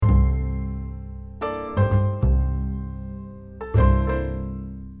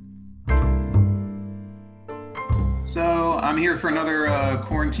So I'm here for another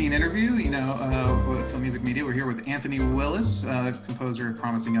quarantine interview, with Film Music Media. We're here with Anthony Willis, composer of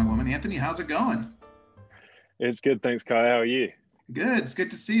Promising Young Woman. Anthony, how's it going? It's good, thanks, Kai. How are you? Good. It's good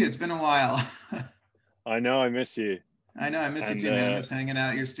to see you. It's been a while. I know I miss you, I know. I miss you and too, man. I miss hanging out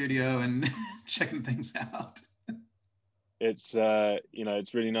at your studio and checking things out. it's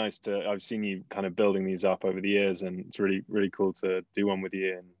really nice to. I've seen you kind of building these up over the years, and it's really cool to do one with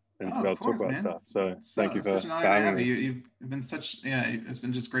you and to Oh, be of able to talk course, about man. stuff. So thank you It's such an for honor to having have you. me. You've been such, yeah, it's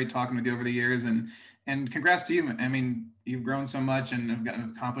been just great talking with you over the years, and congrats to you. I mean, you've grown so much and have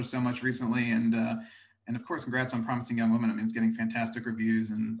gotten accomplished so much recently, and of course, congrats on Promising Young Woman. I mean, it's getting fantastic reviews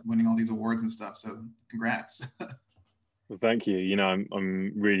and winning all these awards and stuff. So, congrats. Well, thank you.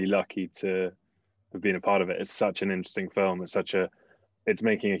 I'm really lucky to have been a part of it. It's such an interesting film. It's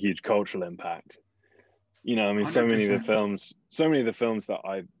making a huge cultural impact. I mean, 100%. so many of the films that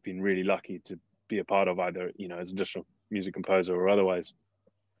I've been really lucky to be a part of, either as additional music composer or otherwise,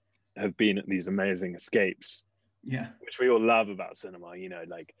 have been these amazing escapes, Yeah. which we all love about cinema.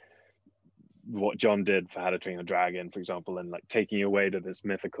 Like what John did for How to Train Your Dragon, for example, and like taking you away to this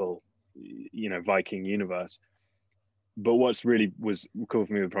mythical, Viking universe. But what's really was cool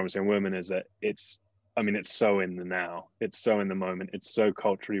for me with Promising Women is that it's so in the now, it's so in the moment, it's so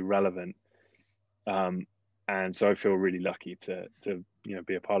culturally relevant, um, and so I feel really lucky to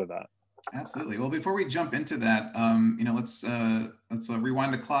be a part of that. Absolutely. Well, before we jump into that, let's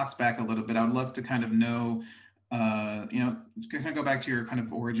rewind the clocks back a little bit. I would love to kind of know, kind of go back to your kind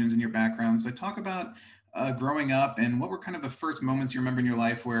of origins and your background. So, talk about growing up and what were kind of the first moments you remember in your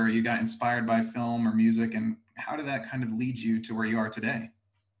life where you got inspired by film or music, and how did that kind of lead you to where you are today?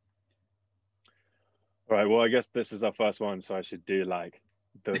 All right. Well, I guess this is our first one, so I should do like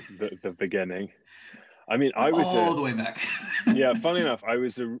the beginning. I mean, I was a All the way back. yeah. Funny enough, I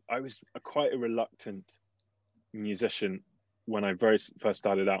was quite a reluctant musician when I very first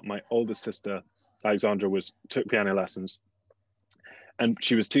started out. My older sister Alexandra was took piano lessons, and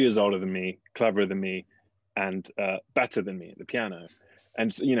she was 2 years older than me, cleverer than me, and better than me at the piano.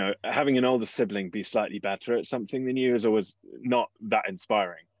 And so, having an older sibling be slightly better at something than you is always not that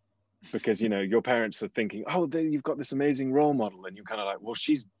inspiring, because your parents are thinking, oh, you've got this amazing role model, and you're kind of like, well,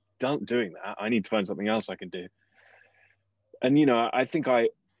 she's done doing that. I need to find something else I can do. And I think I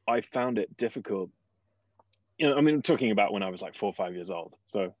found it difficult. I mean, I'm talking about when I was like 4 or 5 years old.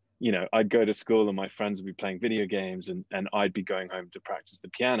 So I'd go to school and my friends would be playing video games, and I'd be going home to practice the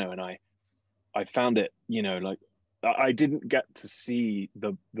piano, and I found it, like I didn't get to see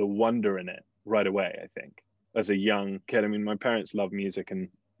the wonder in it right away. I think as a young kid, I mean, my parents love music, and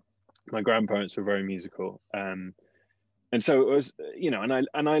my grandparents were very musical, and so it was,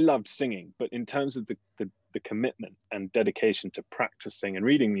 and I loved singing. But in terms of the commitment and dedication to practicing and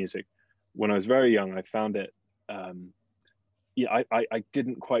reading music, when I was very young, I found it. I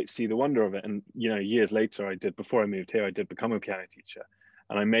didn't quite see the wonder of it, and years later, before I moved here, I did become a piano teacher,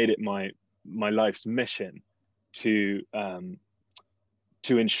 and I made it my life's mission to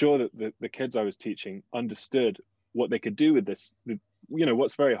to ensure that the kids I was teaching understood what they could do with this.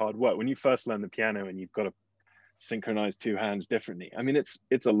 What's very hard work when you first learn the piano and you've got to synchronize two hands differently. I mean,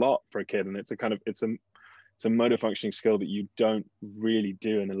 it's a lot for a kid, and it's a motor functioning skill that you don't really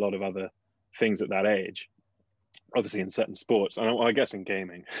do in a lot of other things at that age. Obviously, in certain sports, I guess in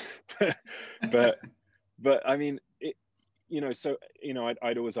gaming, but I mean, so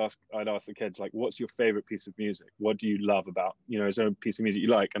I'd ask the kids, like, what's your favorite piece of music? What do you love about, is there a piece of music you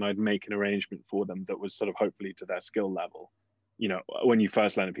like? And I'd make an arrangement for them that was sort of hopefully to their skill level. When you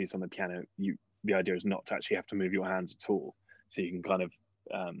first learn a piece on the piano, the idea is not to actually have to move your hands at all, so you can kind of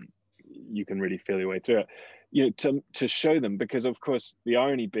you can really feel your way through it. To show them, because of course the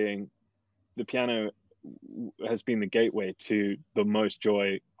irony being, the piano has been the gateway to the most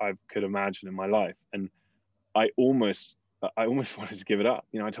joy I could imagine in my life, and I almost wanted to give it up.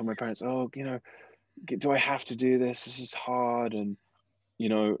 I told my parents, oh, do I have to do this? This is hard, and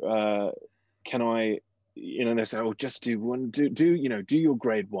can I? They say, oh, just do one, do your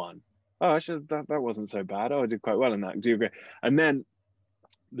grade one. Oh, actually, that wasn't so bad. Oh, I did quite well in that. Do your grade, and then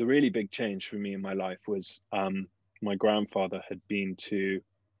the really big change for me in my life was my grandfather had been to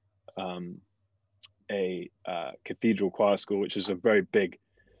um, a cathedral choir school, which is a very big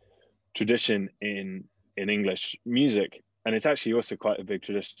tradition in English music, and it's actually also quite a big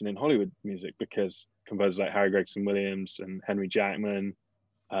tradition in Hollywood music, because composers like Harry Gregson Williams and Henry Jackman.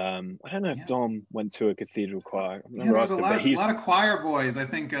 I don't know if Yeah. Dom went to a cathedral choir. I've Yeah, never there was asked him, but a he's lot of choir boys. I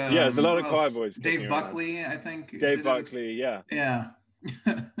think yeah, there's a lot who of choir else? boys kicking Dave around. Buckley, I think, Dave did it as Buckley, yeah. yeah.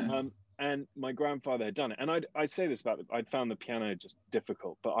 And my grandfather had done it, and I'd say this about I'd found the piano just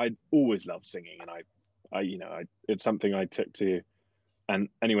difficult, but I'd always loved singing, and it's something I took to. And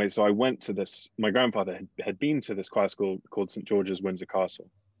anyway, so I went to this. My grandfather had been to this choir school called St George's, Windsor Castle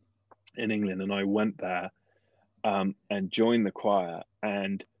in England, and I went there and joined the choir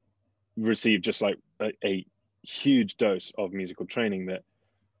and received just like a huge dose of musical training that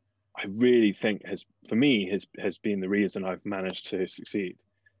I really think for me, has been the reason I've managed to succeed.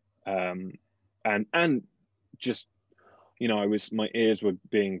 And just, my ears were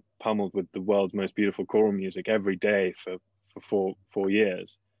being pummeled with the world's most beautiful choral music every day for 4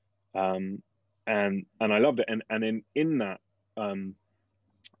 years. And I loved it. And in that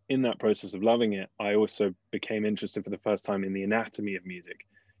process of loving it, I also became interested for the first time in the anatomy of music.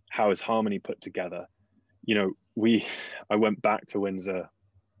 How is harmony put together? I went back to Windsor.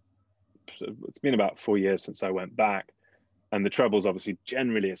 It's been about 4 years since I went back, and the trebles obviously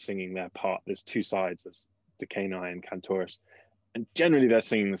generally are singing their part. There's two sides, there's decani and cantorus, and generally they're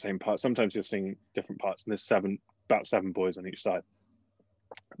singing the same part. Sometimes you're singing different parts, and there's about seven boys on each side.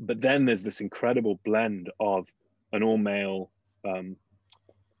 But then there's this incredible blend of an all-male,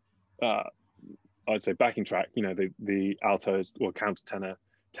 I'd say backing track, the altos or countertenor,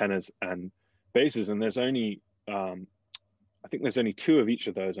 tenors and basses, and there's only I think there's only two of each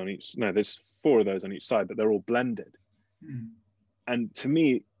of those on each. No, there's four of those on each side, but they're all blended. Mm. And to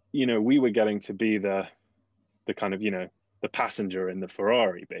me, we were getting to be the kind of, the passenger in the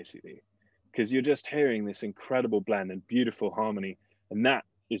Ferrari, basically, because you're just hearing this incredible blend and beautiful harmony. And that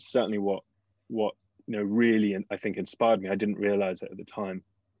is certainly what really, I think, inspired me. I didn't realize it at the time.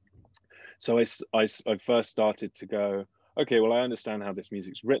 So I first started to go, okay, well, I understand how this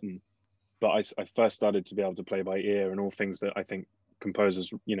music's written, but I first started to be able to play by ear and all things that I think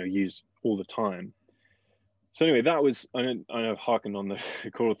composers, use all the time. So anyway, that was, I know harkened on the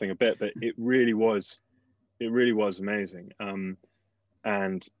choral thing a bit, but it really was amazing. And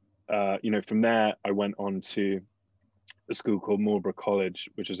from there, I went on to a school called Marlborough College,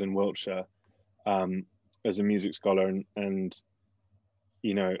 which is in Wiltshire, as a music scholar. And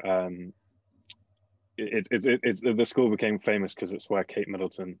the school became famous because it's where Kate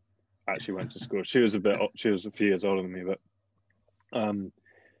Middleton actually went to school. She was a few years older than me, but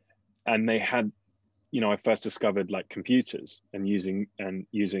and they had, I first discovered like computers and using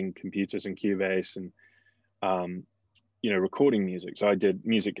computers and Cubase and recording music. So I did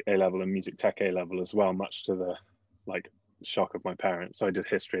music A level and music tech A level as well, much to the shock of my parents. So I did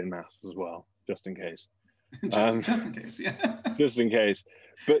history and maths as well, just in case. just in case, yeah. Just in case.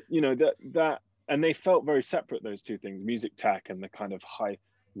 But that and they felt very separate, those two things, music tech and the kind of high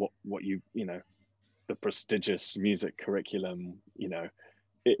what the prestigious music curriculum,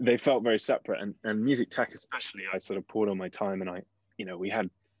 they felt very separate. And music tech especially, I sort of poured on my time, and we had,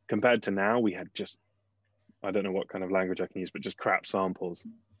 compared to now, we had just, I don't know what kind of language I can use, but just crap samples.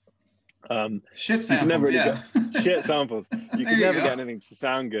 Shit samples, Shit samples. You could never get anything to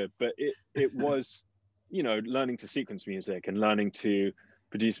sound good, but it was, learning to sequence music and learning to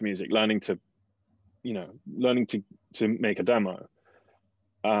produce music, learning to make a demo.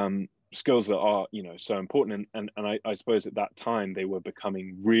 Skills that are, so important. And I suppose at that time they were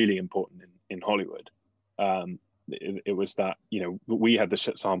becoming really important in Hollywood. It was that, we had the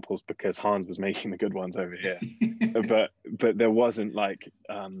shit samples because Hans was making the good ones over here. but there wasn't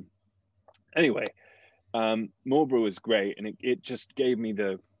anyway, Marlborough was great. And it just gave me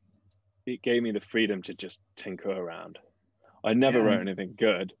the freedom to just tinker around. I never wrote anything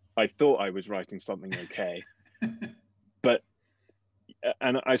good. I thought I was writing something okay.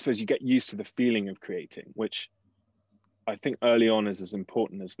 And I suppose you get used to the feeling of creating, which I think early on is as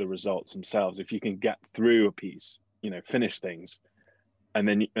important as the results themselves. If you can get through a piece, finish things, and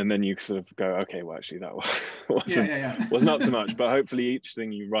then you sort of go, okay, well, actually that was not too much, but hopefully each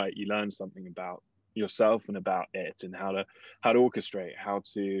thing you write, you learn something about yourself and about it, and how to orchestrate,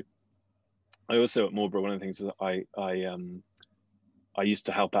 I also at Marlborough, one of the things that I used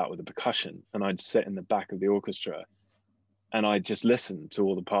to help out with the percussion, and I'd sit in the back of the orchestra and I just listened to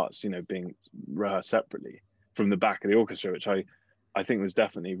all the parts, being rehearsed separately from the back of the orchestra, which I think was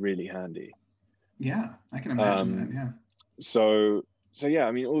definitely really handy. Yeah, I can imagine that. Yeah. So yeah,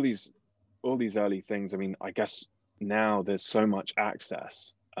 I mean, all these early things. I mean, I guess now there's so much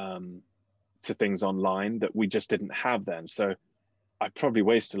access to things online that we just didn't have then. So I probably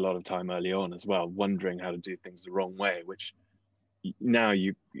wasted a lot of time early on as well, wondering how to do things the wrong way, which now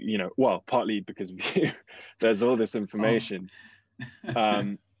well, partly because of you, there's all this information.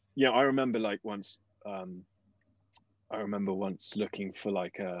 I remember once looking for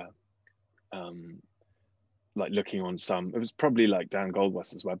looking on it was probably Dan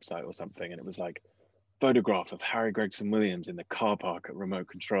Goldwasser's website or something, and it was photograph of Harry Gregson Williams in the car park at Remote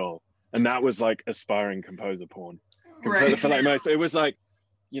Control, And that was like aspiring composer porn. Right. For like most, it was like,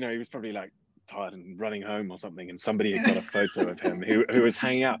 you know, he was probably like tired and running home or something, and somebody had got a photo of him who was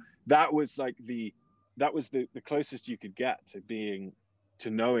hanging out. That was like the closest you could get to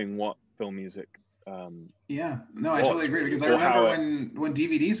knowing what film music Yeah, no, I totally was agree, really, because I or remember how it. when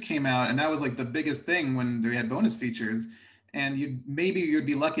DVDs came out, and that was like the biggest thing when we had bonus features, and you'd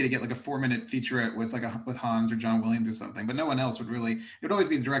be lucky to get like a 4-minute featurette with with Hans or John Williams or something, but no one else would really. It would always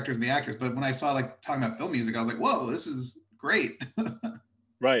be the directors and the actors. But when I saw like talking about film music, I was like, whoa, this is great.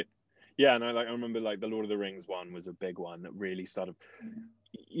 Right. Yeah, and I remember like the Lord of the Rings one was a big one that really sort of,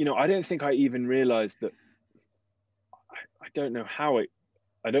 you know, I don't think I even realized that. I don't know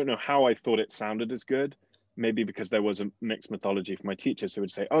how I thought it sounded as good. Maybe because there was a mixed mythology from my teachers who would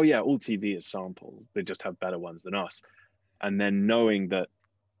say, "Oh yeah, all TV is samples. They just have better ones than us." And then knowing that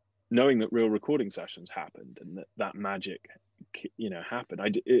real recording sessions happened and that magic, you know, happened.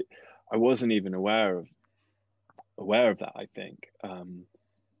 I wasn't even aware of that. I think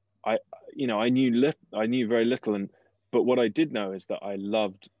I you know I knew very little, but what I did know is that I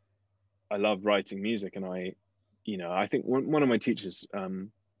loved writing music, and I think one of my teachers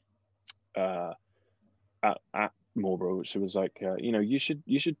uh, at Marlborough, which was like, you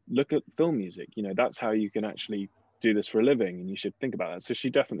should look at film music. You know, that's how you can actually do this for a living, and you should think about that. So she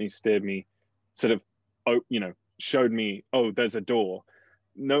definitely steered me, sort of, showed me, oh, there's a door.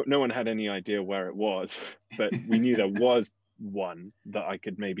 No one had any idea where it was, but we knew there was one that I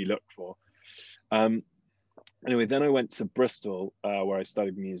could maybe look for. Anyway, then I went to Bristol, where I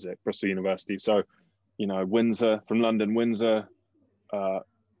studied music, Bristol University. So, Windsor, from London, Windsor,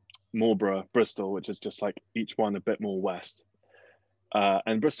 Marlborough, Bristol, which is just like each one a bit more west.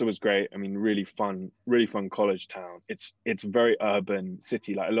 And Bristol was great. I mean, really fun college town. It's a very urban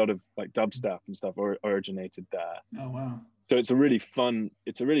city. Like a lot of like dubstep and stuff originated there. Oh wow. So it's a really fun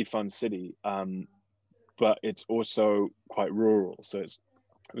city. But it's also quite rural. So it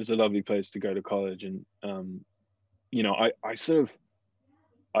was a lovely place to go to college. And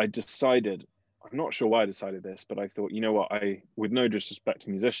I decided, I'm not sure why I decided this, but I thought, you know what, with no disrespect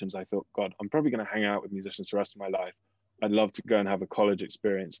to musicians, I thought, God, I'm probably going to hang out with musicians the rest of my life. I'd love to go and have a college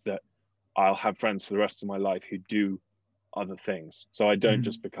experience that I'll have friends for the rest of my life who do other things. So I don't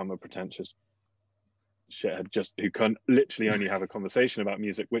just become a pretentious shithead who can literally only have a conversation about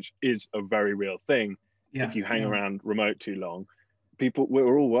music, which is a very real thing. Yeah, if you hang around remote too long,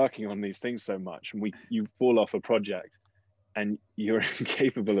 we're all working on these things so much, and you fall off a project and you're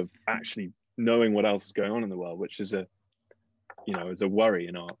incapable of actually knowing what else is going on in the world, which is a worry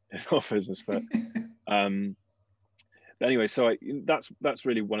in our business. But anyway, so that's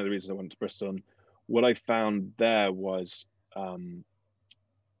really one of the reasons I went to Bristol. And what I found there was, I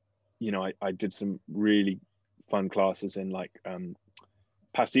did some really fun classes in like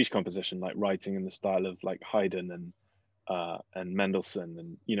pastiche composition, like writing in the style of like Haydn and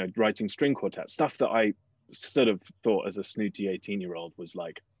Mendelssohn, and writing string quartets, stuff that I sort of thought as a snooty 18-year-old was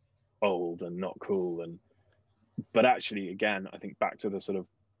like old and not cool. But actually, again, I think back to the sort of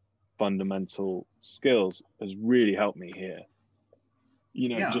fundamental skills has really helped me here.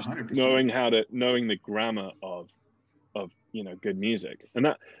 Yeah, just 100%. knowing the grammar of good music. And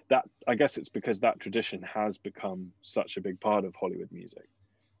that I guess it's because that tradition has become such a big part of Hollywood music.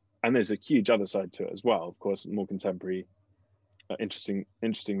 And there's a huge other side to it as well, of course, more contemporary, interesting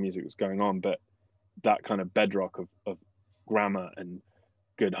music that's going on. But that kind of bedrock of grammar and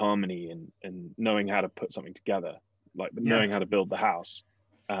good harmony and knowing how to put something together, like knowing how to build the house,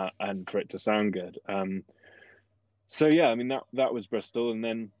 and for it to sound good. So yeah, I mean that was Bristol, and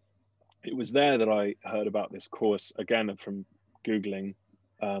then it was there that I heard about this course again from Googling.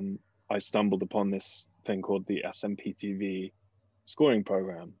 I stumbled upon this thing called the SMPTV scoring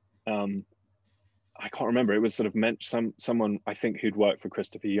program. I can't remember. It was sort of meant someone I think who'd worked for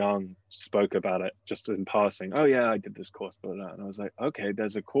Christopher Young spoke about it just in passing. Oh yeah, I did this course, blah, blah, blah. And I was like, okay,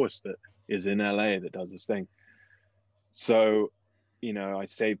 there's a course that is in LA that does this thing. So, I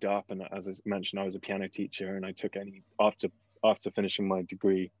saved up, and as I mentioned, I was a piano teacher, and I took after finishing my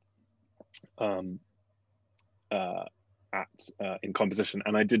degree in composition,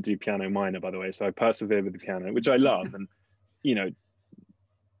 and I did do piano minor, by the way. So I persevered with the piano, which I love, and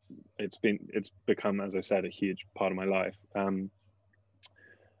it's become, as I said, a huge part of my life. And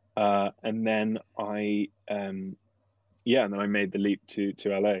then I made the leap to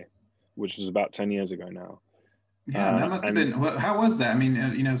LA, which was about 10 years ago now. Yeah, that must have And been. How was that? I mean, I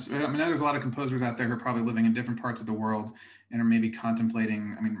mean, there's a lot of composers out there who are probably living in different parts of the world and are maybe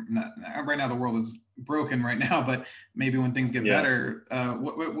contemplating. I mean, right now the world is broken right now, but maybe when things get yeah, better,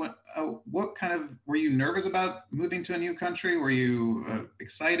 what kind of were you nervous about moving to a new country? Were you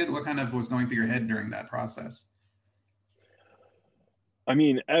excited? What kind of was going through your head during that process? I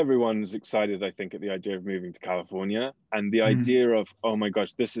mean, everyone's excited, I think, at the idea of moving to California and the Mm, idea of, oh my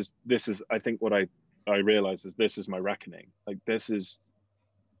gosh, this is, I think what I realized is this is my reckoning. Like this is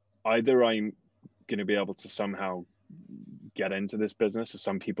either I'm going to be able to somehow get into this business, as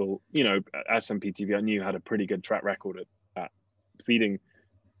some people, SMPTV, I knew had a pretty good track record at feeding,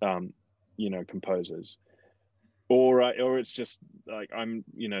 um, composers, or it's just like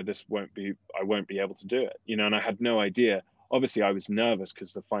this won't be, I won't be able to do it, and I had no idea. Obviously I was nervous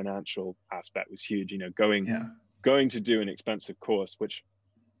because the financial aspect was huge, yeah. going to do an expensive course, which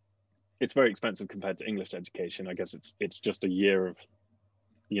it's very expensive compared to English education. I guess it's just a year of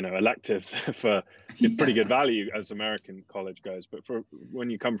electives for, it's pretty good Yeah. value as American college goes, but for when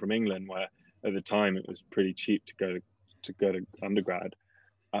you come from England, where at the time it was pretty cheap to go to undergrad,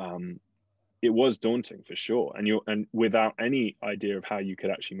 um, it was daunting for sure, and without any idea of how you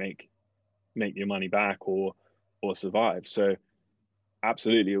could actually make your money back or survive. So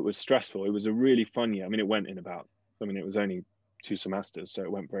absolutely, it was stressful. It was a really fun year. I mean, it went in about, I mean, it was only 2 semesters, so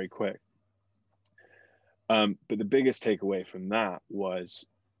it went very quick. But the biggest takeaway from that was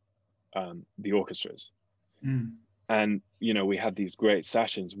the orchestras. Mm, And we had these great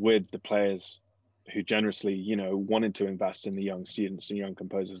sessions with the players who generously wanted to invest in the young students and young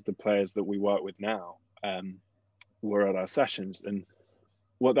composers. The players that we work with now were at our sessions, and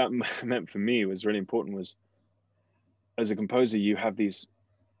what that meant for me was really important. Was, as a composer, you have there's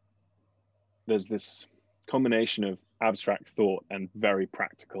this combination of abstract thought and very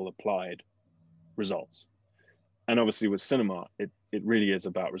practical applied results. And obviously with cinema, it really is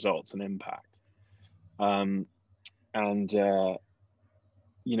about results and impact. um, and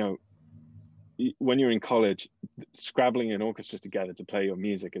you know when you're in college, scrabbling an orchestra together to play your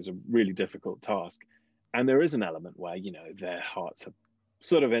music is a really difficult task. And there is an element where, their hearts are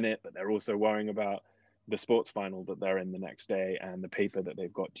sort of in it, but they're also worrying about the sports final that they're in the next day and the paper that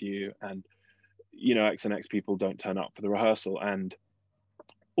they've got due. And, X and X people don't turn up for the rehearsal and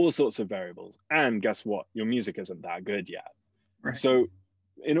all sorts of variables. And guess what? Your music isn't that good yet. right. So,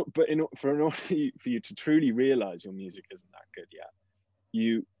 in order for you to truly realize your music isn't that good yet,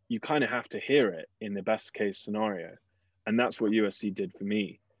 you kind of have to hear it in the best case scenario. And that's what USC did for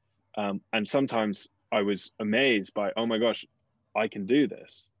me. And sometimes I was amazed by, oh my gosh, I can do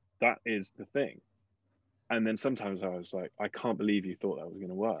this. That is the thing. And then sometimes I was like, I can't believe you thought that was going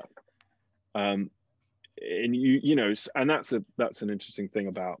to work. Um, and and that's an interesting thing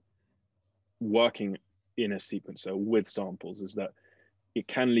about working in a sequencer with samples, is that it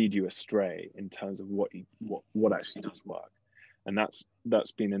can lead you astray in terms of what actually does work. And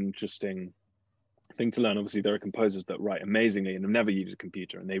that's been an interesting thing to learn. Obviously, there are composers that write amazingly and have never used a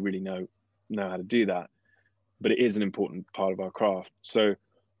computer, and they really know how to do that. But it is an important part of our craft. So,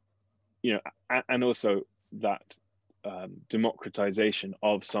 and also that democratization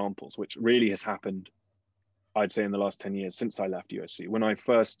of samples, which really has happened, I'd say, in the last 10 years since I left USC. When I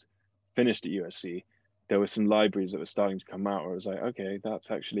first finished at USC, there were some libraries that were starting to come out where I was like, okay, that's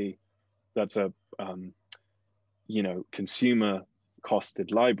a consumer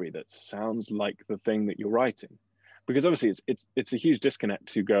costed library that sounds like the thing that you're writing. Because obviously it's a huge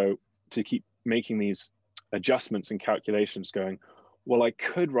disconnect to keep making these adjustments and calculations, going, well, I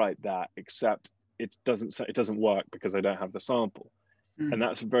could write that, except it doesn't work because I don't have the sample. And Mm,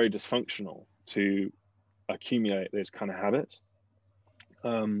 that's very dysfunctional to accumulate those kind of habits.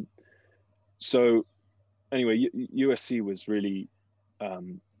 um, so anyway, USC was really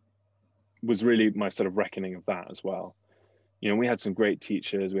my sort of reckoning of that as well. We had some great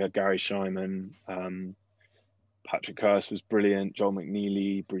teachers. We had Gary Scheinman, Patrick Hurst was brilliant, Joel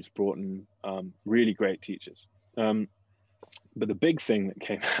McNeely, Bruce Broughton, really great teachers. But the big thing that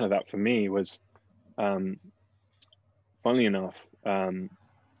came out of that for me was, um, funnily enough,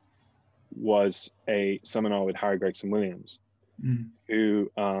 was a seminar with Harry Gregson Williams, mm,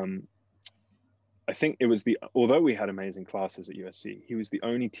 who, I think it was although we had amazing classes at USC, he was the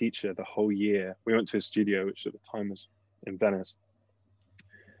only teacher the whole year. We went to his studio, which at the time was in Venice.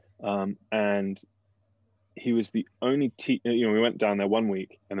 And he was the only teacher. We went down there one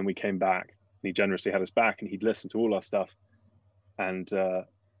week and then we came back, and he generously had us back, and he'd listened to all our stuff, and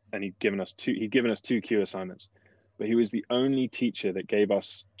he'd given us two Q assignments. But he was the only teacher that gave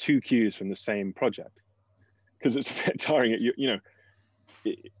us two Qs from the same project, because it's a bit tiring.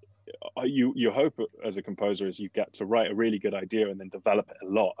 you hope as a composer is you get to write a really good idea and then develop it a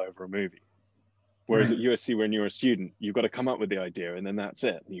lot over a movie. Whereas Right. at USC, when you're a student, you've got to come up with the idea and then that's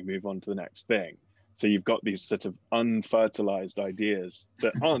it. And you move on to the next thing. So you've got these sort of unfertilized ideas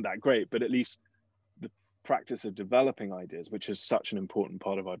that aren't that great, but at least the practice of developing ideas, which is such an important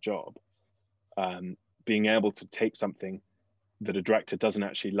part of our job, being able to take something that a director doesn't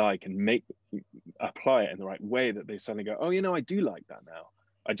actually like and apply it in the right way, that they suddenly go, oh, you know, I do like that now.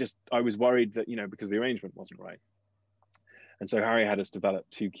 I was worried that, you know, because the arrangement wasn't right. And so Harry had us develop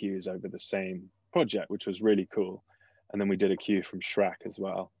 2 cues over the same project, which was really cool. And then we did a cue from Shrek as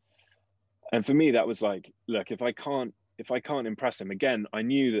well. And for me, that was like, look, if I can't impress him, again, I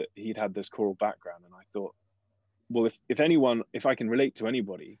knew that he'd had this choral background, and I thought, well, if I can relate to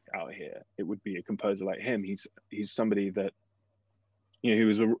anybody out here, it would be a composer like him. He's somebody that, you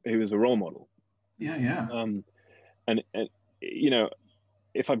know, he was a role model. Yeah. And you know,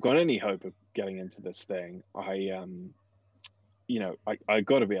 if I've got any hope of getting into this thing, you know, I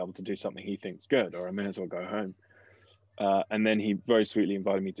got to be able to do something he thinks good, or I may as well go home. And then he very sweetly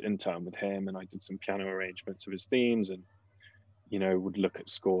invited me to intern with him, and I did some piano arrangements of his themes, and, you know, would look at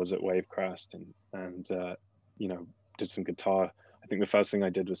scores at Wavecrest, and you know, did some guitar. I think the first thing I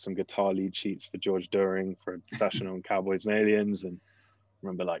did was some guitar lead sheets for George During for a session on Cowboys and Aliens, and I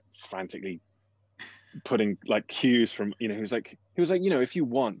remember like frantically putting like cues from, you know, he was like, you know, if you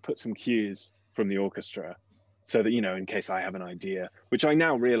want, put some cues from the orchestra, so that, you know, in case I have an idea, which I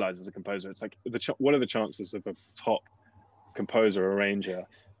now realize as a composer, it's like, what are the chances of a top composer, arranger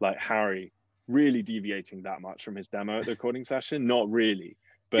like Harry really deviating that much from his demo at the recording session? Not really.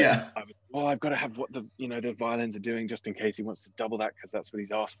 But Yeah. I've got to have what the, you know, the violins are doing, just in case he wants to double that, because that's what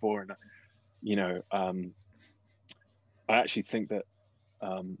he's asked for. And, you know, I actually think that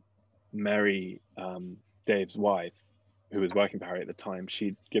Mary, Dave's wife, who was working for Harry at the time,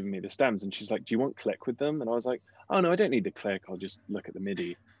 she'd given me the stems, and she's like, do you want click with them? And I was like, oh no, I don't need the click, I'll just look at the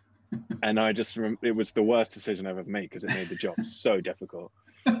MIDI. And I just remember it was the worst decision I've ever made, because it made the job so difficult.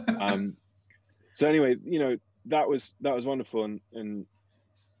 So anyway, you know, that was wonderful. And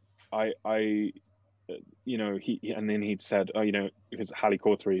I you know, and then he'd said, oh, you know, because Hallie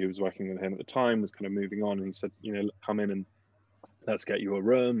Cawthry, who was working with him at the time, was kind of moving on, and he said, you know, come in and let's get you a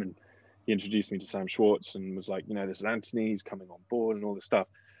room. And he introduced me to Sam Schwartz and was like, you know, this is Anthony, he's coming on board and all this stuff.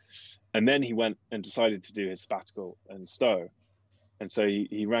 And then he went and decided to do his sabbatical in Stowe. And so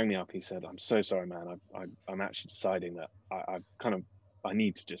he rang me up. He said, I'm so sorry, man. I'm actually deciding that I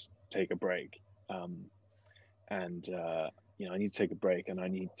need to just take a break. And you know, I need to take a break, and I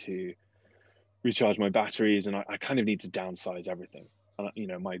need to recharge my batteries, and I kind of need to downsize everything. You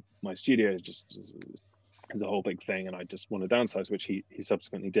know, my studio just is a whole big thing, and I just want to downsize, which he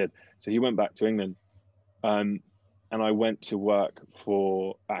subsequently did. So he went back to England, and I went to work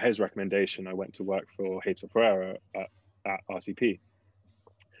at his recommendation, I went to work for Heitor Pereira at RCP,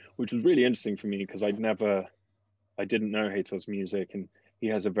 which was really interesting for me, because I didn't know Heitor's music, and he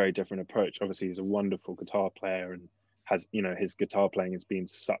has a very different approach. Obviously, he's a wonderful guitar player, and has, you know, his guitar playing has been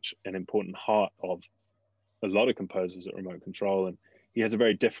such an important part of a lot of composers at Remote Control, and he has a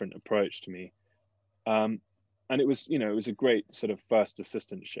very different approach to me. And it was, you know, it was a great sort of first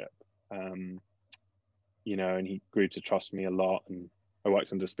assistantship, you know, and he grew to trust me a lot, and I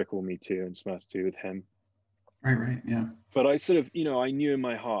worked on Despicable Me 2 and Smurfs 2 with him. Right. Yeah. But I sort of, you know, I knew in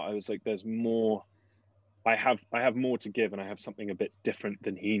my heart, I was like, there's more, I have more to give, and I have something a bit different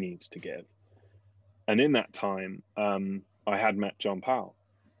than he needs to give. And in that time, I had met John Powell,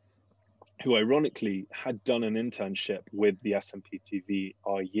 who ironically had done an internship with the SMPTV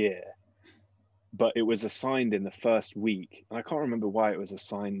our year, but it was assigned in the first week. And I can't remember why it was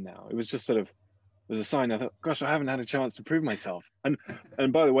assigned now. It was just sort of, it was assigned. I thought, gosh, I haven't had a chance to prove myself. And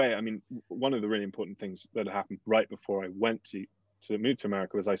by the way, I mean, one of the really important things that happened right before I went to move to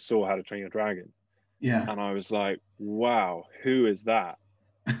America was I saw How to Train Your Dragon. Yeah. And I was like, wow, who is that?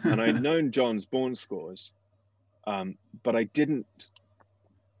 And I'd known John's Bourne scores, but I didn't.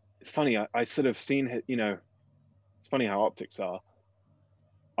 It's funny, I sort of seen, you know, it's funny how optics are.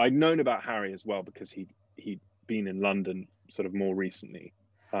 I'd known about Harry as well, because he'd been in London sort of more recently,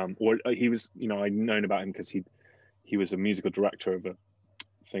 or he was, you know, I'd known about him because he was a musical director of a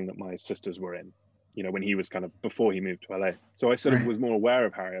thing that my sisters were in, you know, when he was kind of before he moved to LA. So I sort of was more aware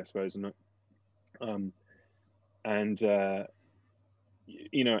of Harry, I suppose, and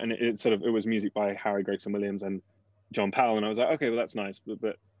you know, and it was music by Harry Gregson Williams and John Powell, and I was like, okay, well that's nice,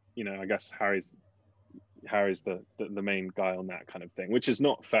 but you know, I guess Harry's the main guy on that kind of thing, which is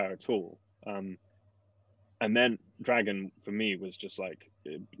not fair at all. And then Dragon for me was just like,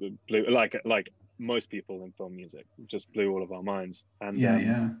 it blew, like most people in film music, just blew all of our minds. And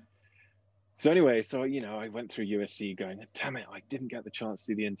yeah. So anyway, so I went through USC going, damn it, I didn't get the chance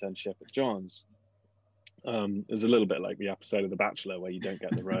to do the internship at John's. It was a little bit like the episode of The Bachelor where you don't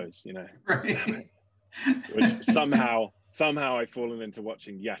get the rose, damn it. Which somehow I've fallen into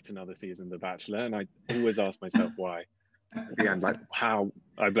watching yet another season of The Bachelor, and I always ask myself why. At the end, like how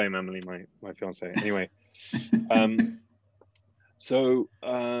I blame Emily, my fiance. Anyway, so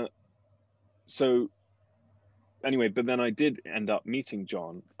anyway, but then I did end up meeting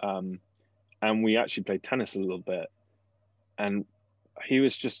John, and we actually played tennis a little bit, and he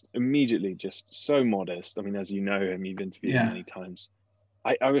was just immediately just so modest. I mean, as you know him, you've interviewed him many times.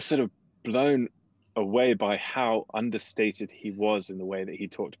 I was sort of blown away by how understated he was in the way that he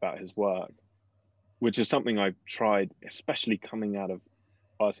talked about his work, which is something I've tried, especially coming out of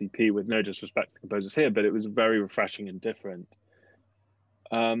RCP, with no disrespect to the composers here, but it was very refreshing and different.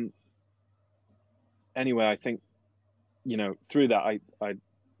 Anyway, I think, through that, I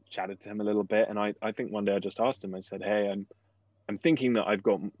chatted to him a little bit, and I think one day I just asked him, I said, hey, I'm thinking that I've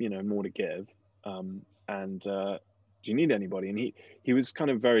got, more to give, and do you need anybody? And he was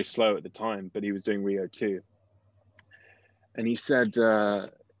kind of very slow at the time, but he was doing Rio too. And he said,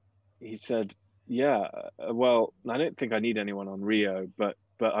 yeah, well, I don't think I need anyone on Rio, but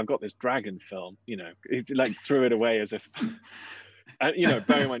I've got this dragon film, he like threw it away as if, and,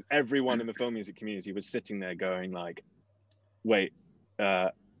 bear in mind, everyone in the film music community was sitting there going like, wait,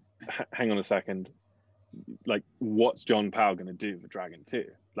 hang on a second. Like, what's John Powell going to do for Dragon 2?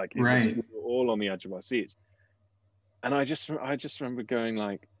 Like, we were all on the edge of our seats. And I just remember going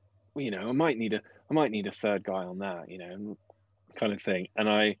like, well, I might need a third guy on that, kind of thing.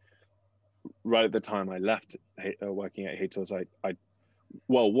 And right at the time I left working at Hatos,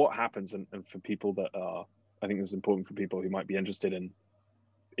 well, what happens, and for people that are, I think it's important for people who might be interested in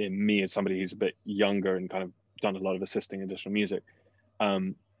me as somebody who's a bit younger and kind of done a lot of assisting additional music.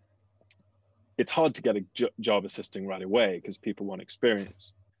 It's hard to get a job assisting right away because people want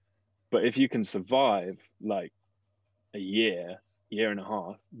experience. But if you can survive like a year and a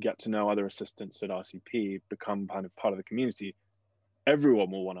half, get to know other assistants at RCP, become kind of part of the community,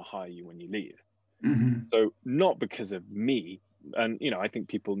 everyone will want to hire you when you leave. Mm-hmm. So not because of me, and I think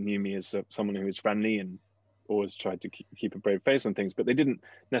people knew me as someone who was friendly and always tried to keep a brave face on things, but they didn't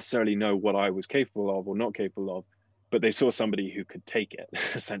necessarily know what I was capable of or not capable of. But they saw somebody who could take it,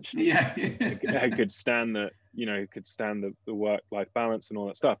 essentially. Yeah. Who could stand the work-life balance and all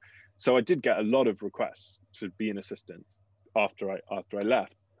that stuff. So I did get a lot of requests to be an assistant after I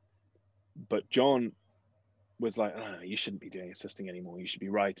left. But John was like, oh, you shouldn't be doing assisting anymore. You should be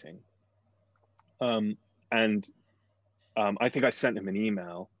writing. And I think I sent him an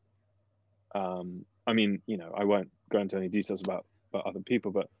email. I mean, I won't go into any details about other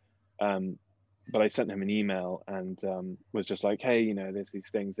people, but I sent him an email and was just like, hey, there's these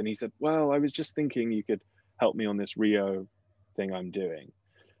things. And he said, well, I was just thinking you could help me on this Rio thing I'm doing.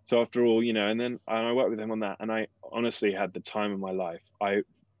 So after all, and then I worked with him on that. And I honestly had the time of my life.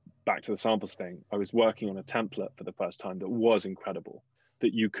 Back to the samples thing, I was working on a template for the first time that was incredible,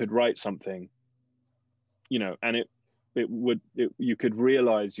 that you could write something, and you could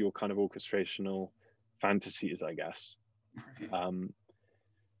realize your kind of orchestrational fantasies, I guess. Right.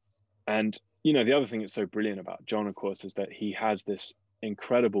 And the other thing that's so brilliant about John, of course, is that he has this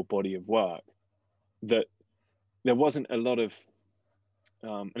incredible body of work that there wasn't a lot of,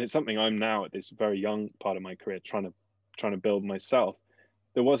 and it's something I'm now at this very young part of my career trying to build myself.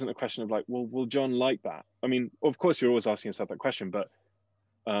 There wasn't a question of like, well, will John like that? I mean, of course, you're always asking yourself that question, but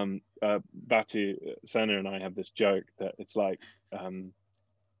Batu Sena and I have this joke that it's like,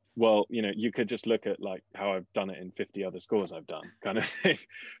 well, you could just look at like how I've done it in 50 other scores I've done, kind of thing,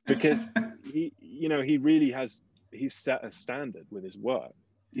 because he really he's set a standard with his work.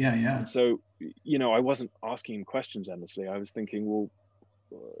 Yeah. And so, I wasn't asking him questions endlessly. I was thinking, well,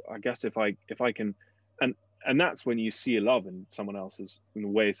 I guess if I can, and that's when you see a love in the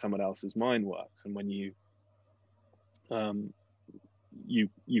way someone else's mind works, and when you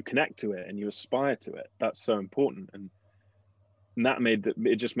connect to it and you aspire to it. That's so important, and that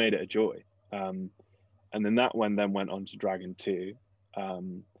it just made it a joy. And then that one went on to Dragon 2,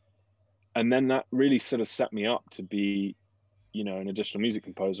 and then that really sort of set me up to be, an additional music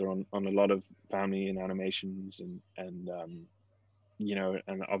composer on a lot of family and animations, and and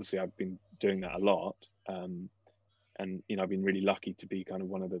obviously I've been doing that a lot, and I've been really lucky to be kind of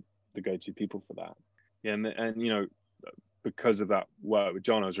one of the go-to people for that. Yeah, and because of that work with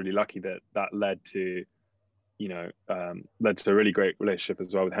John, I was really lucky that led to a really great relationship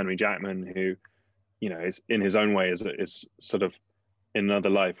as well with Henry Jackman, who is in his own way is sort of in another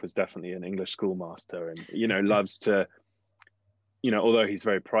life was definitely an English schoolmaster, and loves to you know, although he's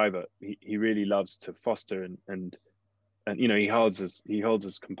very private, he really loves to foster and you know, he holds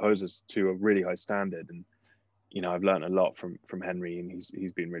his composers to a really high standard. And you know, I've learned a lot from Henry, and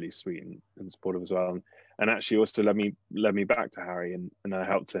he's been really sweet and supportive as well. And actually also led me back to Harry, and I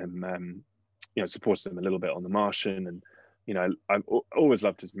helped him, you know, supported him a little bit on The Martian. And you know, I've always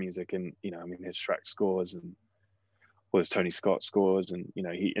loved his music, and you know, I mean, his Shrek scores and all his Tony Scott scores. And you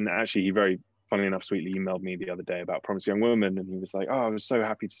know, he very, funny enough, sweetly emailed me the other day about Promised Young Woman, and he was like, "Oh, I was so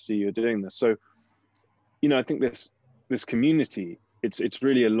happy to see you doing this." So you know, I think this community, it's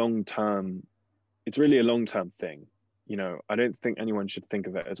really a long term, it's really a long term thing. You know, I don't think anyone should think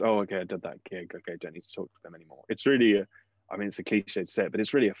of it as, oh, okay, I did that gig, okay, don't need to talk to them anymore. It's really I mean, it's a cliche to say it, but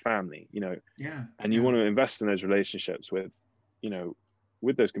it's really a family, you know. Yeah, And you yeah, want to invest in those relationships with, you know,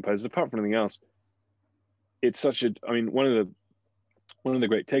 with those composers. Apart from anything else, it's such a, I mean, one of the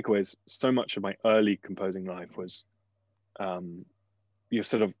great takeaways, so much of my early composing life was, you're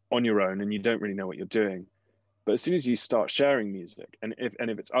sort of on your own and you don't really know what you're doing. But as soon as you start sharing music, and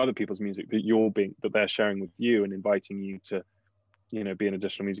if it's other people's music that they're sharing with you and inviting you to, you know, be an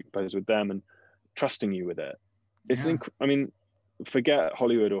additional music composer with them and trusting you with it, yeah, I mean, forget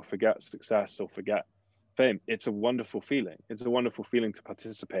Hollywood or forget success or forget fame. It's a wonderful feeling. It's a wonderful feeling to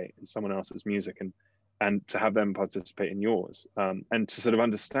participate in someone else's music and to have them participate in yours, and to sort of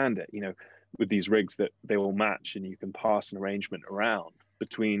understand it, you know, with these rigs that they all match and you can pass an arrangement around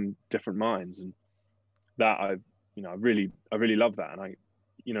between different minds. And that you know, I really love that. And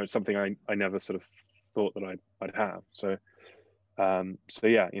you know, it's something I never sort of thought that I'd have. So so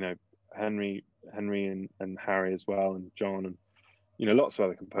yeah, you know, Henry and Harry as well, and John, and you know, lots of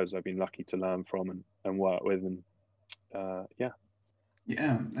other composers I've been lucky to learn from and work with. And yeah.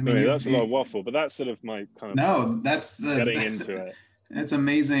 yeah. I mean, Anyway, that's a lot of waffle, but that's sort of my kind of no, that's getting into it. it's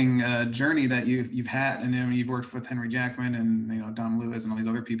amazing journey that you've had, and I mean, you've worked with Henry Jackman and you know Don Lewis and all these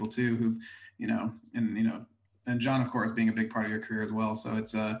other people too, who've you know, and John, of course, being a big part of your career as well. So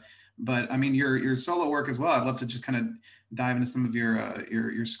it's but I mean, your solo work as well. I'd love to just kind of dive into some of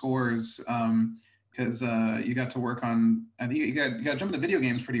your scores. Because you got to work on, I think you got to jump into video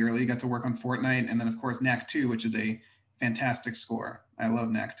games pretty early. You got to work on Fortnite, and then of course Knack 2, which is a fantastic score. I love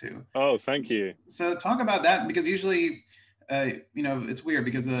Knack 2. Oh, thank you. So talk about that, because usually, you know, it's weird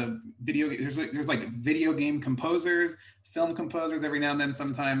because there's like video game composers, film composers. Every now and then,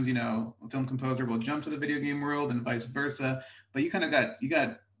 sometimes you know, a film composer will jump to the video game world and vice versa. But you kind of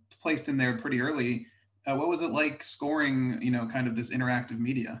got placed in there pretty early. What was it like scoring, you know, kind of this interactive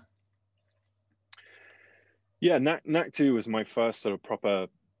media? Yeah, Knack 2 was my first sort of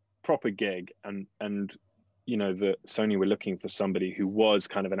proper gig, and you know, that Sony were looking for somebody who was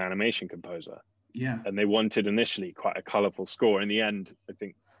kind of an animation composer. Yeah. And they wanted initially quite a colorful score. In the end, I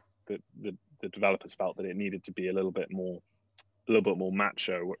think that the developers felt that it needed to be a little bit more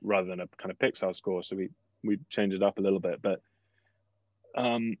macho rather than a kind of Pixar score. So we changed it up a little bit. But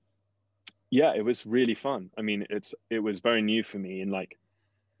yeah, it was really fun. I mean, it was very new for me in like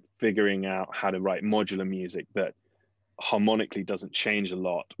figuring out how to write modular music that harmonically doesn't change a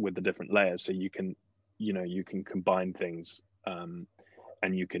lot with the different layers. So you can, you know, you can combine things, and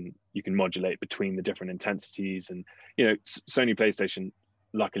you can modulate between the different intensities. And you know, Sony PlayStation,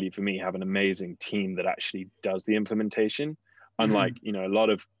 luckily for me, have an amazing team that actually does the implementation. Unlike, you know, a lot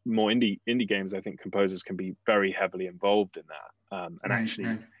of more indie games, I think composers can be very heavily involved in that, and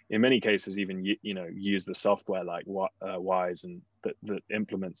actually in many cases even you know, use the software like Wise and that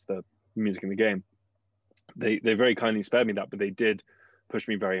implements the music in the game. They very kindly spared me that, but they did push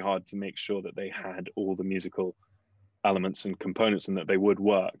me very hard to make sure that they had all the musical elements and components and that they would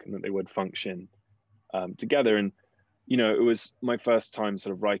work and that they would function together. And you know, it was my first time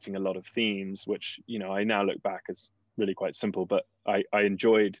sort of writing a lot of themes, which, you know, I now look back as really quite simple, but I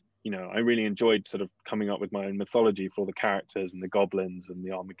enjoyed, you know, I really enjoyed sort of coming up with my own mythology for all the characters and the goblins and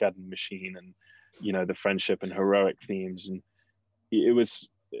the Armageddon machine and, you know, the friendship and heroic themes. And it was,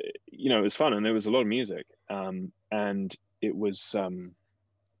 you know, it was fun, and there was a lot of music, and it was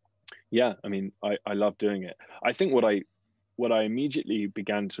yeah, I mean, I love doing it. I think what I immediately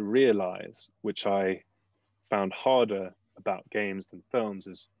began to realize, which I found harder about games than films,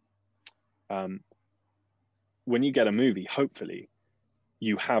 is when you get a movie, hopefully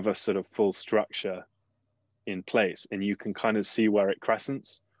you have a sort of full structure in place and you can kind of see where it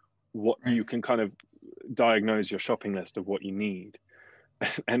crescents, what you can kind of diagnose your shopping list of what you need.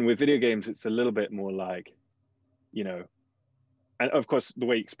 And with video games, it's a little bit more like, you know, and of course the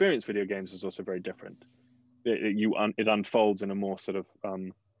way you experience video games is also very different. It unfolds in a more sort of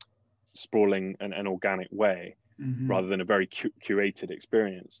sprawling and organic way, rather than a very curated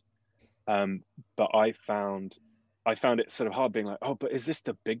experience. But I found I found it sort of hard being like, oh, but is this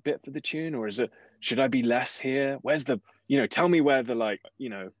the big bit for the tune, or is it, should I be less here? Where's the, tell me where the, like,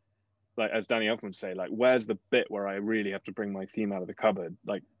 like as Danny Elfman would say, like, where's the bit where I really have to bring my theme out of the cupboard?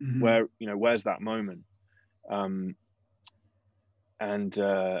 Like, Hmm. where, where's that moment? Um, and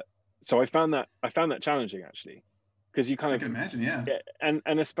so I found that challenging, actually, because you kind I of, can imagine. Yeah.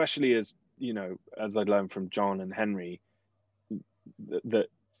 and especially as, as I learned from John and Henry, that,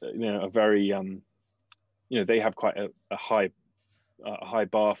 are very, they have quite a high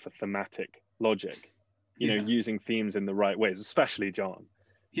bar for thematic logic, Yeah. using themes in the right ways, especially John.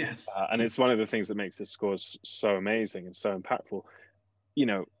 Yes. And it's one of the things that makes his scores so amazing and so impactful,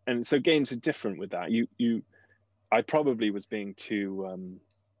 and so games are different with that. I probably was being too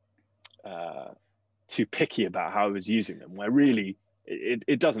picky about how I was using them, where really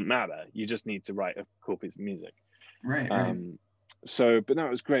it doesn't matter. You just need to write a cool piece of music. Right. Right. So, but that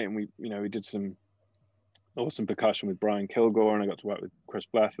was great. And we did some awesome percussion with Brian Kilgore, and I got to work with Chris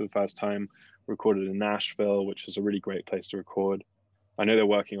Blair for the first time. Recorded in Nashville, which is a really great place to record. I know they're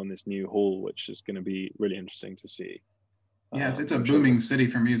working on this new hall, which is going to be really interesting to see. Yeah. It's a I'm sure booming city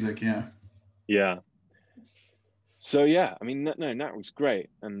for music. Yeah. yeah. So yeah, I mean, no, that was great,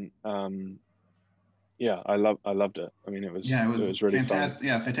 and yeah, I loved it. I mean, Yeah, it it was was really fun. fantastic.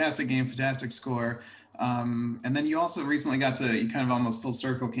 Yeah, fantastic game, fantastic score. And then you also recently you kind of almost full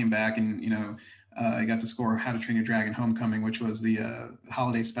circle came back and, you got to score How to Train Your Dragon Homecoming, which was the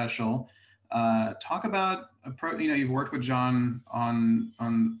holiday special. Talk about, you've worked with John on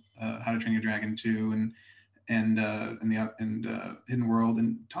How to Train Your Dragon 2 and Hidden World,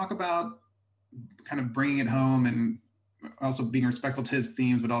 and talk about kind of bringing it home and also being respectful to his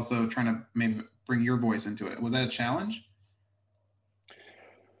themes, but also trying to maybe bring your voice into it. Was that a challenge?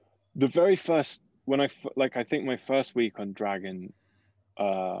 The very first when I think my first week on Dragon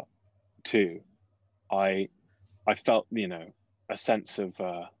 2, I felt, a sense of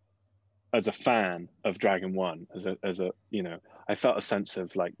as a fan of Dragon 1, as a I felt a sense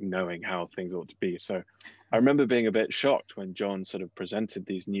of like knowing how things ought to be. So I remember being a bit shocked when John sort of presented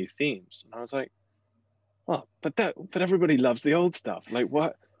these new themes, and I was like, oh, but everybody loves the old stuff. Like,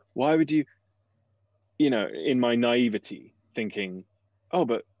 what? Why would you? In my naivety, thinking, oh,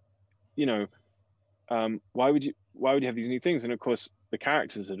 but you know, why would you have these new things? And of course, the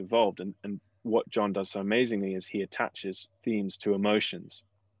characters had evolved, and what John does so amazingly is he attaches themes to emotions.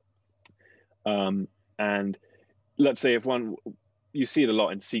 And let's say if one, you see it a lot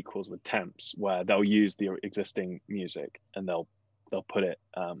in sequels with temps, where they'll use the existing music and they'll put it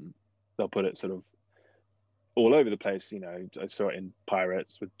sort of all over the place. I saw it in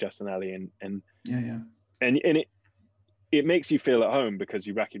Pirates with Justin Alley, and Yeah, yeah. it makes you feel at home because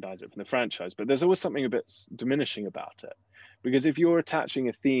you recognize it from the franchise. But there's always something a bit diminishing about it, because if you're attaching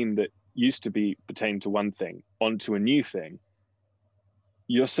a theme that used to be pertained to one thing onto a new thing,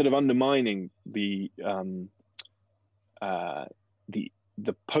 you're sort of undermining the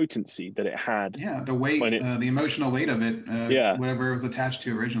potency that it had Yeah, the when weight, it the emotional weight of it, yeah whatever it was attached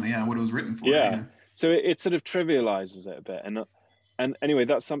to originally. Yeah, what it was written for. yeah Yeah. so it sort of trivializes it a bit, and anyway,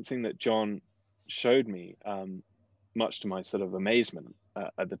 that's something that John showed me, much to my sort of amazement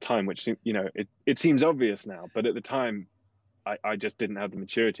at the time, which it seems obvious now, but at the time I just didn't have the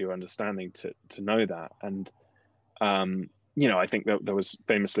maturity or understanding to know that. And I think that there was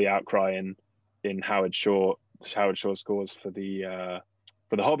famously outcry in Howard Shore scores for the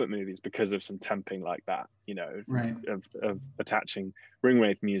Hobbit movies because of some temping like that, Right. of attaching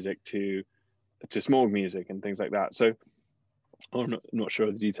Ringwraith music to Smaug music and things like that. So I'm not sure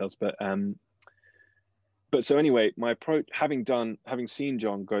of the details, but so anyway, my approach, having seen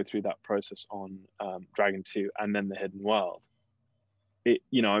John go through that process on Dragon 2 and then the Hidden World, I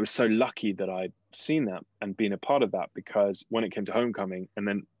was so lucky that I'd seen that and been a part of that, because when it came to Homecoming, and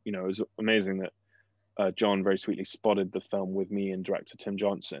then it was amazing that John very sweetly spotted the film with me and director Tim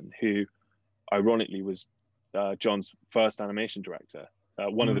Johnson, who ironically was John's first animation director,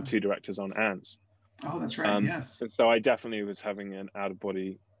 one Oh, of the wow. two directors on Ants. Oh, that's right. Yes. And so I definitely was having an out of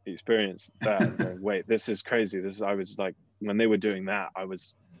body experience there and going, wait, this is crazy. I was like, when they were doing that, I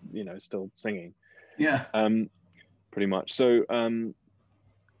was, still singing, Yeah. pretty much. So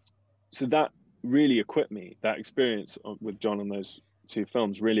that really equipped me. That experience with John on those two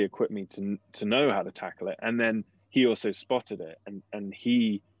films really equipped me to know how to tackle it. And then he also spotted it, and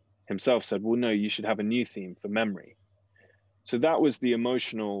he himself said, well, no, you should have a new theme for Memory. So that was the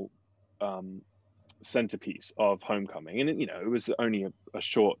emotional centerpiece of Homecoming. And it was only a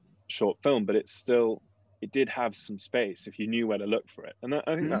short film, but it did have some space if you knew where to look for it. And I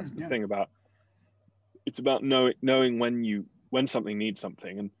think that's the Yeah. thing about, it's about knowing when something needs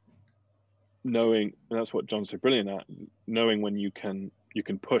something. And knowing, and that's what John's so brilliant at, knowing when you can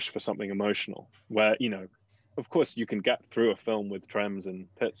push for something emotional, where, you know, of course you can get through a film with trems and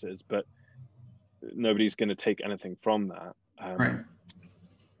pizzas, but nobody's going to take anything from that. Right.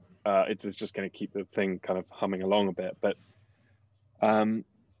 It's just going to keep the thing kind of humming along a bit. But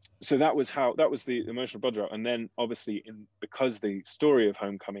so that was the emotional blood drought. And then obviously, because the story of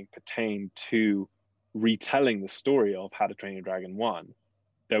Homecoming pertained to retelling the story of How to Train Your Dragon 1,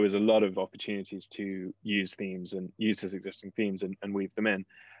 there was a lot of opportunities to use themes and use his existing themes and weave them in.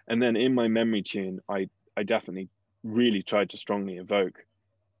 And then in my memory tune, I definitely really tried to strongly evoke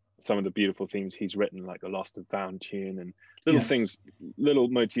some of the beautiful themes he's written, like the Lost and Found tune and little things, little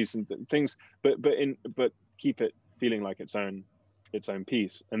motifs and things, but keep it feeling like its own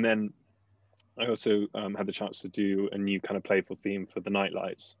piece. And then I also had the chance to do a new kind of playful theme for the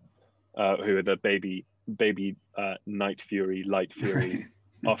Nightlights, who are the baby Night Fury, Light Fury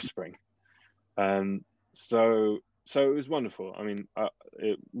offspring. So it was wonderful. I mean,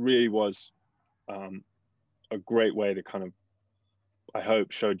 it really was a great way to kind of, I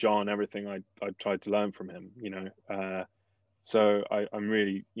hope, show John everything I tried to learn from him, you know. So I'm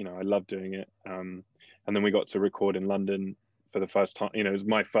really, you know, I love doing it. And then we got to record in London for the first time. You know, it was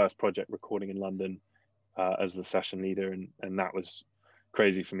my first project recording in London as the session leader, and that was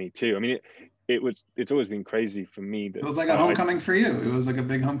crazy for me too. I mean, it's always been crazy for me that it was like a homecoming for you. It was like a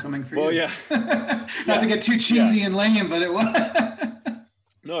big homecoming for you. Well, yeah. Not to get too cheesy and lame, but it was.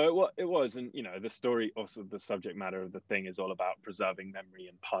 No, it was. And, you know, the story, also the subject matter of the thing is all about preserving memory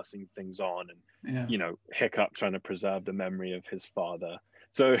and passing things on, and, you know, Hiccup trying to preserve the memory of his father.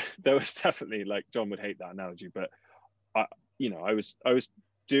 So there was definitely, like, John would hate that analogy, but I was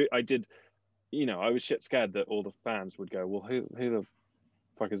shit scared that all the fans would go, well, who the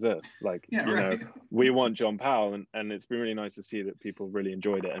fuck is this? Like, you know, we want John Powell, and it's been really nice to see that people really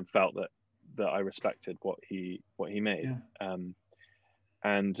enjoyed it and felt that I respected what he made.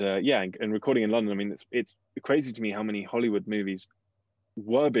 And recording in London, I mean, it's crazy to me how many Hollywood movies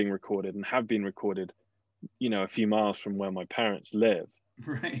were being recorded and have been recorded, you know, a few miles from where my parents live.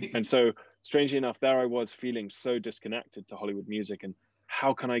 Right. And so, strangely enough, there I was feeling so disconnected to Hollywood music, and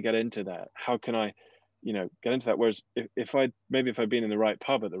how can I get into that? How can I, you know, get into that? Whereas if I'd been in the right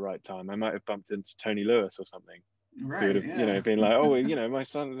pub at the right time, I might have bumped into Tony Lewis or something. Right. Who would have, you know, been like, oh, you know, my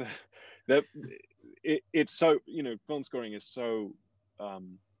son. It's so, you know, film scoring is so.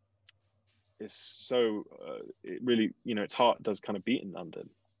 It really, you know, its heart does kind of beat in London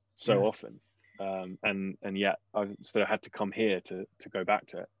so often, and yet I still had to come here to go back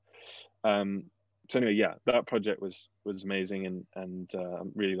to it. So anyway, yeah, that project was amazing, and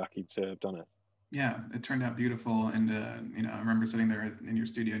I'm really lucky to have done it. Yeah, it turned out beautiful, and you know, I remember sitting there in your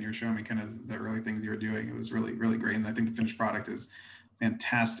studio and you were showing me kind of the early things you were doing. It was really, really great, and I think the finished product is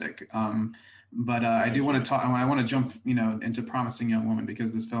fantastic. But I do want to talk. I want to jump, you know, into Promising Young Woman,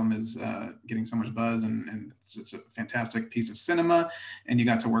 because this film is getting so much buzz, and it's just a fantastic piece of cinema. And you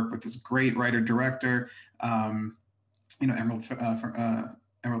got to work with this great writer director, you know, Emerald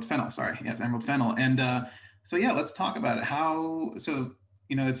Fennell. Sorry, yes, Emerald Fennell. And so yeah, let's talk about it. So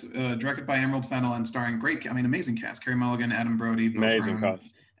you know, it's directed by Emerald Fennell and starring amazing cast: Carey Mulligan, Adam Brody, Bill Amazing Broom,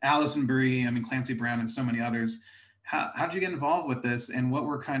 cast. Alison Brie, Clancy Brown, and so many others. How did you get involved with this, and what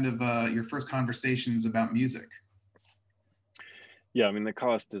were kind of your first conversations about music? Yeah, I mean, the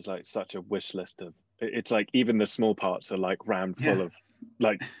cast is like such a wish list of. It's like even the small parts are like rammed full of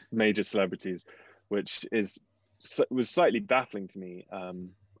like major celebrities, which was slightly baffling to me.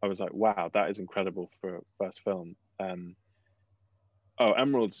 I was like, wow, that is incredible for a first film.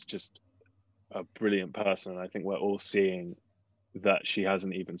 Emerald's just a brilliant person, and I think we're all seeing that she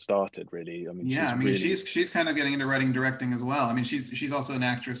hasn't even started really. I mean, she's kind of getting into writing and directing as well. I mean, she's also an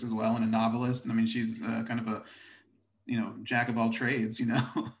actress as well and a novelist, and I mean, she's kind of a, you know, jack of all trades, you know.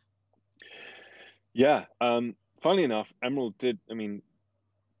 Yeah. Funnily enough, Emerald did. I mean,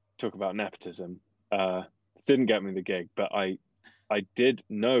 talk about nepotism. Didn't get me the gig, but I did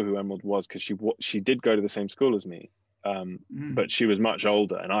know who Emerald was because she did go to the same school as me, but she was much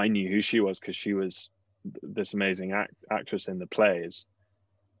older, and I knew who she was because she was this amazing actress in the plays,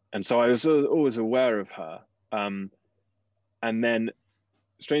 and so I was always aware of her. And then,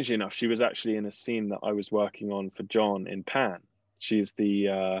 strangely enough, she was actually in a scene that I was working on for John in Pan. She's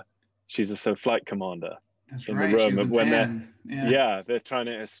a sort of flight commander. That's in right. The room she's when Pan. they're trying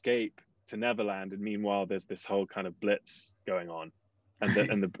to escape to Neverland, and meanwhile there's this whole kind of blitz going on,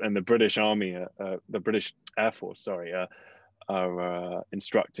 and the British Army, the British Air Force, sorry, are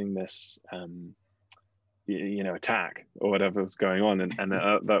instructing this. You know, attack or whatever was going on, and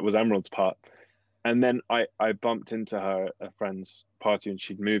that was Emerald's part. And then I bumped into her at a friend's party, and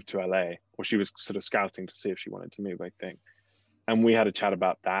she'd moved to LA, or she was sort of scouting to see if she wanted to move, I think. And we had a chat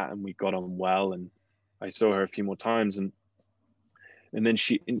about that, and we got on well. And I saw her a few more times, and then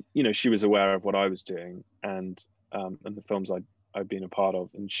she, you know, she was aware of what I was doing, and the films I'd been a part of.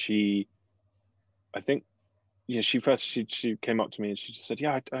 And she, I think, yeah, she came up to me and she just said,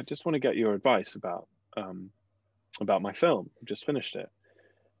 "Yeah, I just want to get your advice about my film. I just finished it."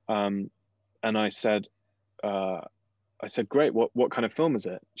 Um, and uh, I said, "Great. What kind of film is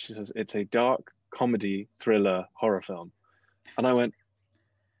it?" She says, "It's a dark comedy thriller horror film." And I went,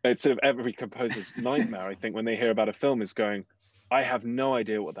 it's sort of every composer's nightmare, I think, when they hear about a film, is going, I have no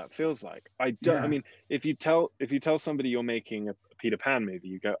idea what that feels like. I don't. I Yeah. mean, if you tell somebody you're making a Peter Pan movie,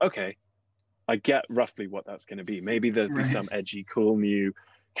 you go, okay, I get roughly what that's going to be. Maybe there'll be Right. some edgy, cool new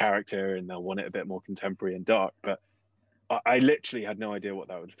character, and they'll want it a bit more contemporary and dark. But I literally had no idea what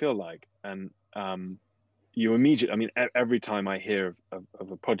that would feel like. And you immediately, I mean, every time I hear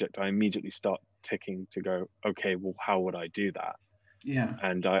of a project, I immediately start ticking to go, okay, well, how would I do that? Yeah.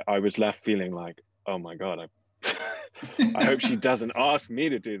 And I was left feeling like, oh my God, I hope she doesn't ask me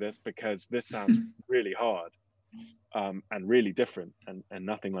to do this, because this sounds really hard, and really different, and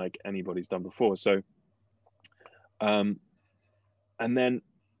nothing like anybody's done before. So, um, and then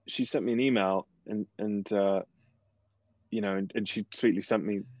she sent me an email, and you know, and she sweetly sent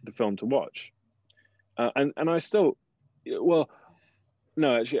me the film to watch. And I still, well,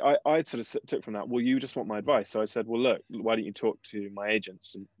 no, actually, I sort of took from that, well, you just want my advice. So I said, well, look, why don't you talk to my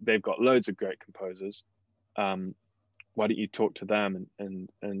agents? And they've got loads of great composers. Um, why don't you talk to them? And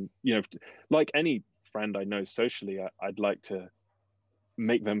you know, like any friend I know socially, I'd like to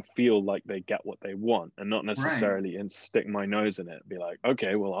make them feel like they get what they want, and not Right. necessarily and stick my nose in it and be like,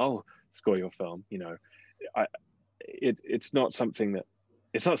 okay, well, I'll score your film. You know, I it's not something that,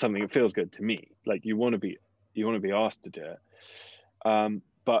 it's not something that feels good to me. Like, you want to be asked to do it.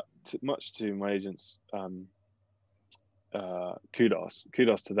 But much to my agents, kudos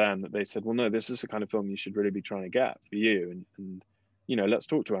to them, that they said, well, no, this is the kind of film you should really be trying to get for you, and you know, let's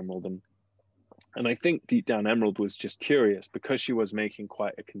talk to Emerald. And I think deep down, Emerald was just curious, because she was making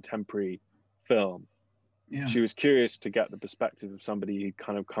quite a contemporary film. Yeah. She was curious to get the perspective of somebody who'd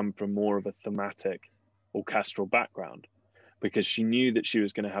kind of come from more of a thematic orchestral background, because she knew that she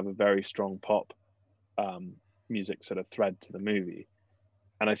was going to have a very strong pop, um, music sort of thread to the movie.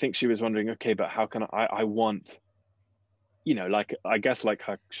 And I think she was wondering, okay, but how can I want, you know, like, I guess, like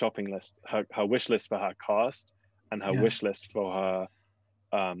her shopping list, her wish list for her cast, and her Yeah. wish list for her,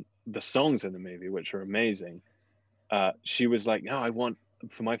 the songs in the movie, which are amazing. She was like, no, I want,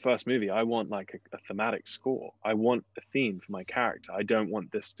 for my first movie, I want like a thematic score. I want a theme for my character. I don't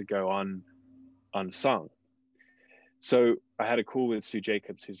want this to go unsung. So I had a call with Sue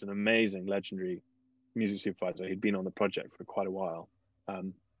Jacobs, who's an amazing, legendary music supervisor. He'd been on the project for quite a while.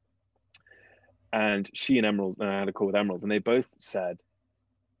 Um, and she and Emerald, and I had a call with Emerald, and they both said,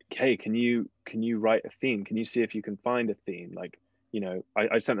 hey, can you write a theme? Can you see if you can find a theme? Like, you know,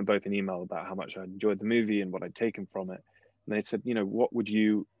 I sent them both an email about how much I enjoyed the movie and what I'd taken from it. And they said, you know, what do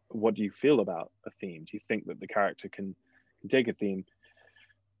you feel about a theme? Do you think that the character can take a theme?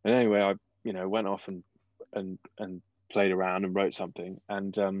 And anyway, I, you know, went off and played around and wrote something.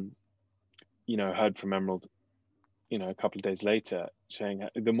 And you know, heard from Emerald, you know, a couple of days later, saying,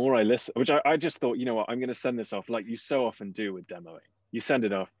 the more I listen, which I just thought, you know what, I'm going to send this off, like you so often do with demoing. You send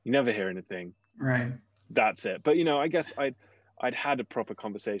it off, you never hear anything, Right. that's it. But you know, I guess I'd had a proper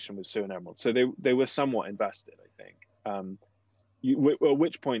conversation with Sue and Emerald, so they were somewhat invested, I think. At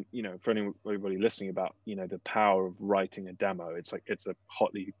which point, you know, for anybody listening, about, you know, the power of writing a demo, it's like, it's a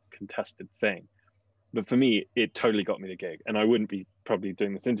hotly contested thing. But for me, it totally got me the gig, and I wouldn't be probably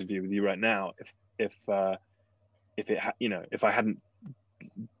doing this interview with you right now you know, if I hadn't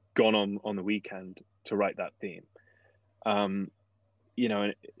gone on the weekend to write that theme. Um, you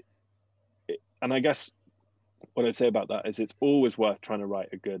know, and I guess what I'd say about that is, it's always worth trying to write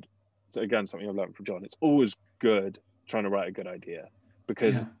a good, so again, something I've learned from John, it's always good trying to write a good idea,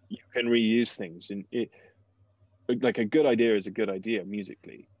 because Yeah. you can reuse things. And like, a good idea is a good idea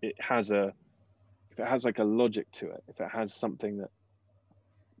musically. If it has like a logic to it, if it has something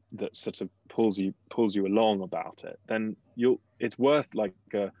that sort of pulls you along about it, then it's worth like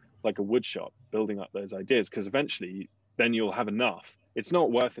a wood shop building up those ideas, because eventually then you'll have enough. It's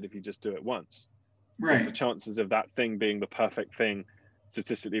not worth it if you just do it once, because the Right. chances of that thing being the perfect thing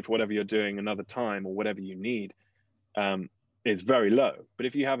statistically for whatever you're doing another time, or whatever you need, um, is very low. But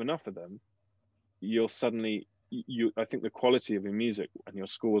if you have enough of them, you'll suddenly, I think the quality of your music and your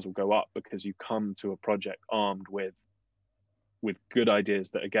scores will go up, because you come to a project armed with with good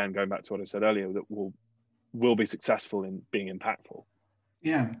ideas that, again, going back to what I said earlier, that will be successful in being impactful.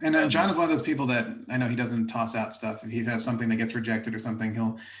 Yeah, and John is one of those people that I know he doesn't toss out stuff. If he has something that gets rejected or something,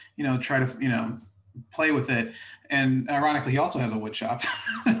 he'll, try to, play with it. And ironically, he also has a wood shop.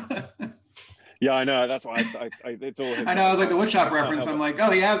 Yeah, I know. That's why it's all his. I know. I was like the wood shop reference. I'm like,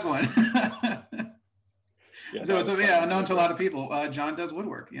 oh, he has one. Yeah, so it's unknown to a lot of people. John does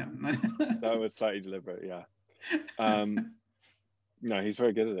woodwork. Yeah. That was slightly deliberate. Yeah. No, he's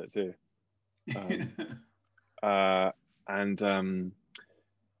very good at it too.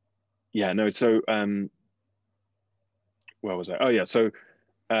 Yeah, no. So where was I? Oh yeah. So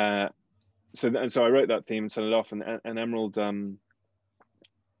I wrote that theme and sent it off, and Emerald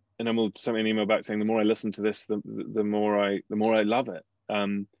sent me an email back saying, the more I listen to this, the more I love it.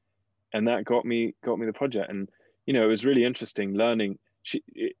 And that got me the project. And it was really interesting learning.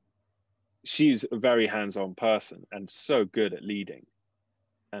 She's a very hands-on person and so good at leading,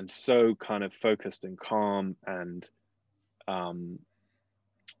 and so kind of focused and calm, and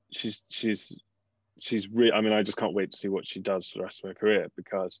she's really, I mean, I just can't wait to see what she does for the rest of her career,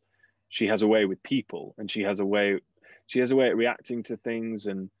 because she has a way with people, and she has a way at reacting to things.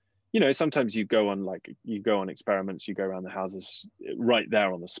 And sometimes you go on experiments, you go around the houses right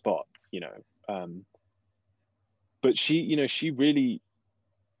there on the spot, but she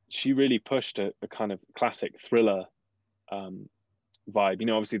really pushed a kind of classic thriller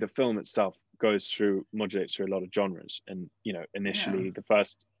vibe. Obviously the film itself modulates through a lot of genres, and initially the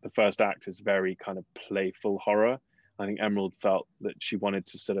first act is very kind of playful horror. I think Emerald felt that she wanted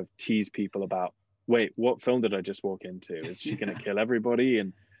to sort of tease people about, wait, what film did I just walk into? Is she going to kill everybody?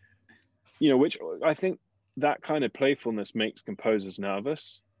 And which I think that kind of playfulness makes composers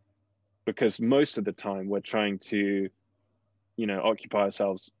nervous, because most of the time we're trying to occupy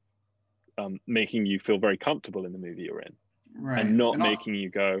ourselves making you feel very comfortable in the movie you're in, right, and not making you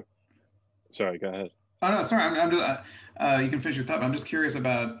go, sorry, go ahead. Oh no, sorry. I'm just. You can finish your thought. But I'm just curious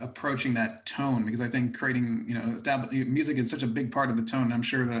about approaching that tone, because I think creating, music is such a big part of the tone. And I'm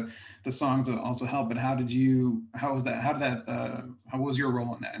sure the songs will also help. But how was that? How was your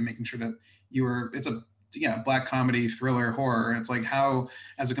role in that, and making sure that it's a black comedy, thriller, horror, and it's like, how,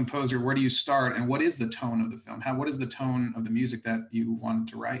 as a composer, where do you start, and what is the tone of the film? What is the tone of the music that you wanted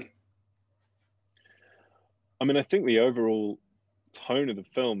to write? I mean, I think the overall tone of the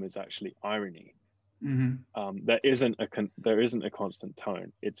film is actually irony. Mm-hmm. There isn't a constant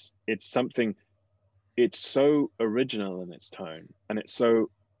tone. It's something. It's so original in its tone, and it's so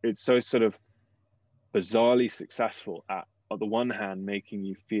sort of bizarrely successul at the one hand, making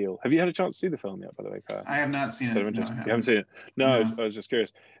you feel. Have you had a chance to see the film yet, by the way, Kurt? I have not seen it. No, you haven't seen it? No, I was just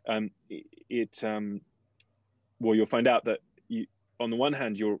curious. Well, you'll find out that on the one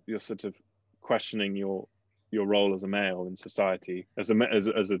hand, you're sort of questioning your role as a male in society, as a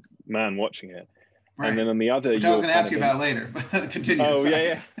man watching it. Right. And then on the other, which I was going to ask you about later, but continue. Oh,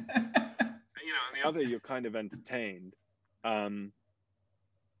 yeah. On the other, you're kind of entertained. Well,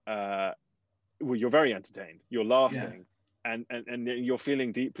 you're very entertained. You're laughing, and you're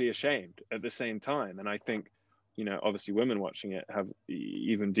feeling deeply ashamed at the same time. And I think, obviously, women watching it have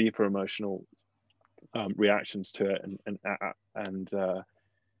even deeper emotional reactions to it, and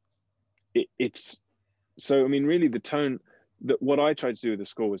it's so. I mean, really, the tone. What I tried to do with the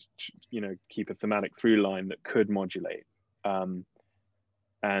score was, keep a thematic through line that could modulate, one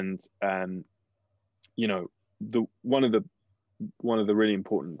of the really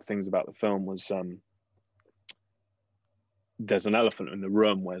important things about the film was there's an elephant in the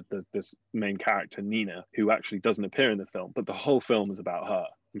room where there's this main character, Nina, who actually doesn't appear in the film, but the whole film is about her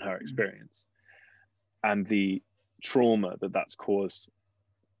and her experience, and the trauma that's caused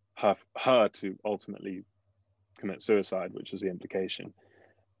her to ultimately commit suicide, which is the implication,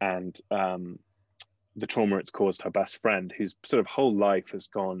 and the trauma it's caused her best friend, whose sort of whole life has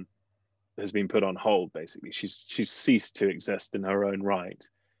been put on hold. Basically, she's ceased to exist in her own right,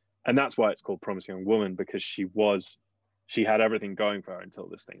 and that's why it's called Promising Young Woman, because she had everything going for her until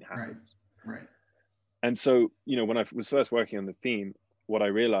this thing happens. Right. And so, when I was first working on the theme, what I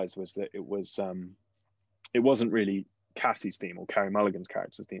realized was that it wasn't really Cassie's theme or Carey Mulligan's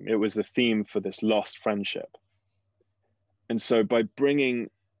character's theme. It was the theme for this lost friendship. And so by bringing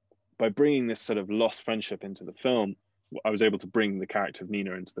this sort of lost friendship into the film, I was able to bring the character of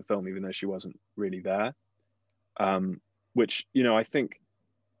Nina into the film, even though she wasn't really there. Which, I think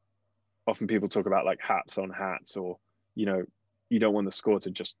often people talk about like hats on hats, or, you don't want the score to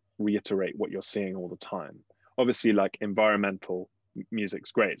just reiterate what you're seeing all the time. Obviously, like environmental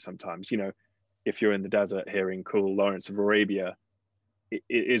music's great sometimes. If you're in the desert hearing cool Lawrence of Arabia, it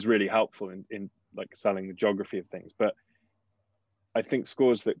is really helpful in like selling the geography of things. But I think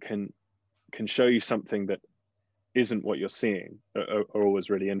scores that can show you something that isn't what you're seeing are always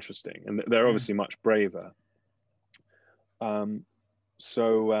really interesting, and they're Yeah. obviously much braver.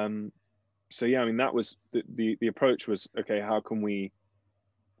 So so yeah, I mean, that was the approach was, okay, how can we,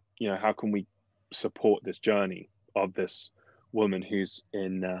 how can we support this journey of this woman who's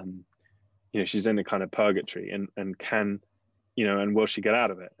in, she's in a kind of purgatory, and can, and will she get out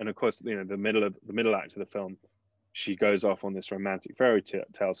of it? And of course, the middle act of the film, she goes off on this romantic fairy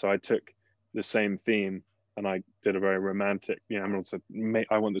tale. So I took the same theme and I did a very romantic, Emerald said,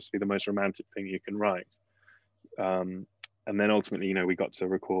 I want this to be the most romantic thing you can write. And then ultimately, we got to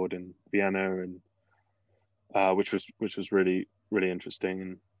record in Vienna, and which was really, really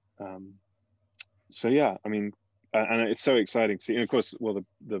interesting. And so yeah, I mean, and it's so exciting to see. And of course, well,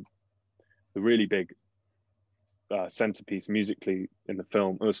 the really big centerpiece musically in the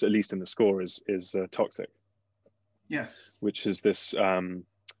film, or at least in the score, is Toxic. Yes. Which is this.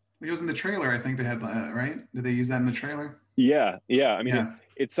 It was in the trailer. I think they had right. Did they use that in the trailer? Yeah. I mean, yeah.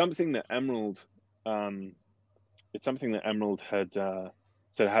 It's something that Emerald. It's something that Emerald had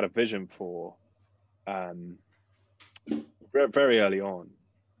said had a vision for very early on,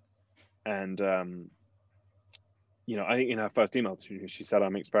 and I think in her first email to you, she said,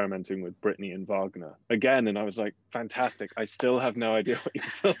 "I'm experimenting with Britney and Wagner again," and I was like, "Fantastic!" I still have no idea what your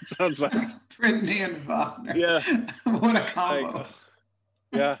film sounds like. Britney and Wagner. Yeah, what a combo. Like,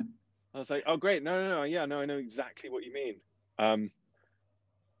 yeah, I was like, "Oh, great! No, yeah, no, I know exactly what you mean."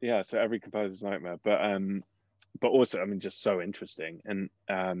 Yeah, so every composer's nightmare, but also, I mean, just so interesting, and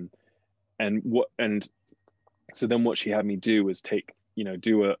so then what she had me do was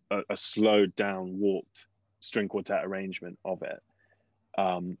do a slowed down, warped string quartet arrangement of it,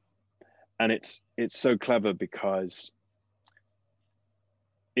 and it's so clever because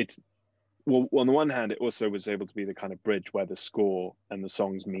it's, well, on the one hand, it also was able to be the kind of bridge where the score and the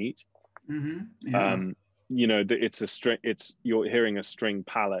songs meet. Yeah. It's a string. You're hearing a string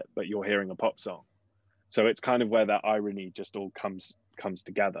palette, but you're hearing a pop song. So it's kind of where that irony just all comes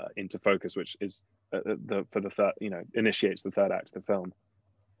together into focus, which is for the third, initiates the third act of the film.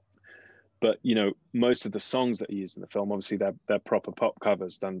 But most of the songs that are used in the film, obviously they're proper pop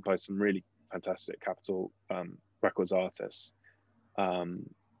covers done by some really fantastic Capitol Records artists, and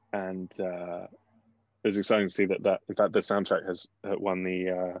it was exciting to see that in fact the soundtrack has won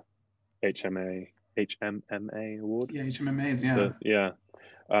the HMMA award. Yeah, HMMAs. Yeah.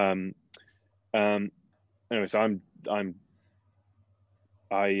 Anyway, so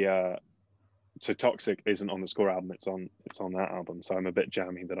so Toxic isn't on the score album. It's on that album. So I'm a bit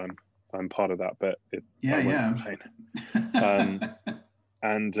jammy that I'm part of that, but I won't complain.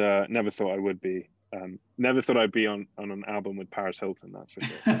 And never thought I would be. Never thought I'd be on an album with Paris Hilton. That's for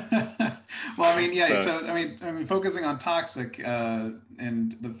sure. Well, I mean, yeah. So I mean, focusing on Toxic,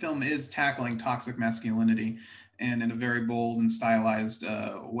 and the film is tackling toxic masculinity, and in a very bold and stylized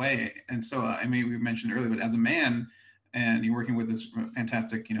way. And so, I mean, we mentioned earlier, but as a man, and you're working with this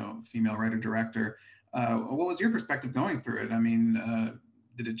fantastic, female writer director, what was your perspective going through it? I mean,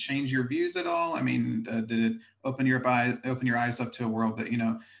 did it change your views at all? I mean, did it open your eyes up to a world that,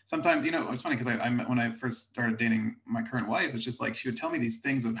 sometimes, it's funny because when I first started dating my current wife, it's just like she would tell me these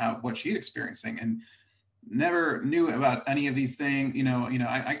things of what she's experiencing, and never knew about any of these things.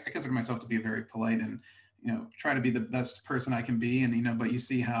 I consider myself to be a very polite and try to be the best person I can be, and but you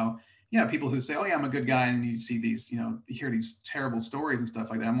see how people who say, "Oh yeah, I'm a good guy," and you see these, you hear these terrible stories and stuff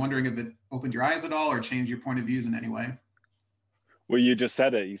like that. I'm wondering if it opened your eyes at all or changed your point of views in any way. Well, you just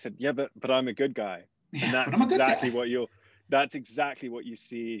said it. You said, "Yeah, but I'm a good guy," and that's exactly what you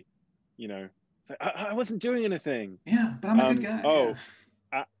see. I wasn't doing anything. Yeah, but I'm a good guy. Oh,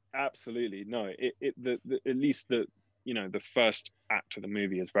 yeah. Absolutely. No, at least the first act of the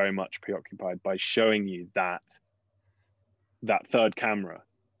movie is very much preoccupied by showing you that third camera.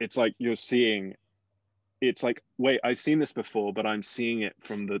 It's like you're seeing. It's like, wait, I've seen this before, but I'm seeing it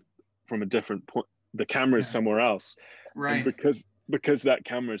from a different point. The camera is somewhere else, right? And because that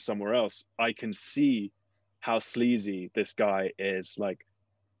camera is somewhere else, I can see how sleazy this guy is. Like,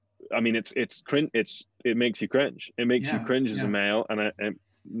 I mean, it makes you cringe. It makes you cringe as a male, and it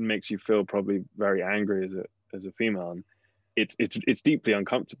makes you feel probably very angry as a female. And it's deeply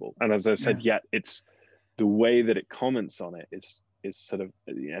uncomfortable. And as I said, yet it's the way that it comments on it is sort of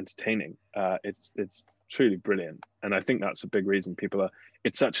entertaining. It's truly brilliant, and I think that's a big reason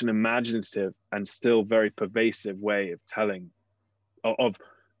it's such an imaginative and still very pervasive way of telling of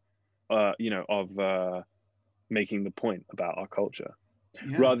making the point about our culture,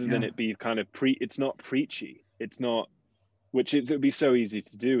 rather than it be kind of it's not preachy, it's not, which it would be so easy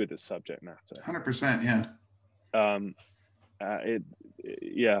to do with this subject matter. 100%, yeah. it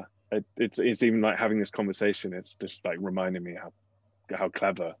yeah, it's even like having this conversation, it's just like reminding me how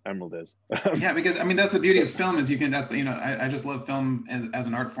clever Emerald is. Yeah, because I mean that's the beauty of film is you can that's you know I just love film as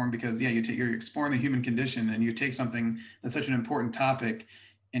an art form because yeah you're exploring the human condition and you take something that's such an important topic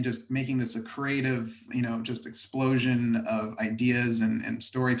and just making this a creative just explosion of ideas and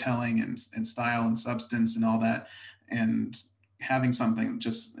storytelling and style and substance and all that and having something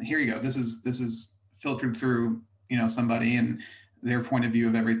just here you go this is filtered through somebody and their point of view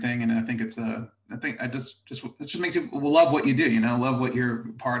of everything and I think it's a I think I just it just makes you love what you do, love what you're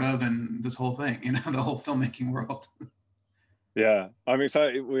part of and this whole thing, the whole filmmaking world. Yeah, I'm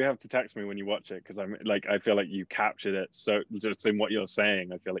excited. We have to text me when you watch it because I'm like, I feel like you captured it. So just in what you're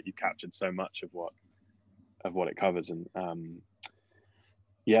saying, I feel like you captured so much of what it covers. And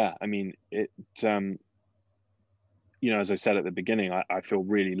yeah, I mean, as I said at the beginning, I feel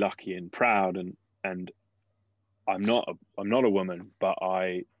really lucky and proud, and I'm not a woman, but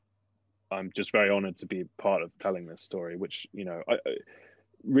I'm just very honored to be part of telling this story, which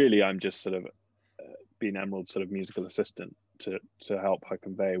really I'm just sort of being Emerald's sort of musical assistant to help her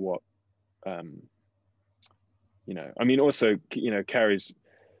convey what I mean also Carrie's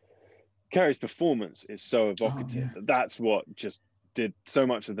performance is so Oh evocative yeah. that's what just did so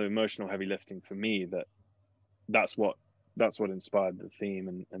much of the emotional heavy lifting for me, that's what inspired the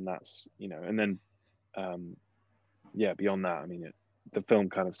theme, and that's and then yeah, beyond that, I mean the film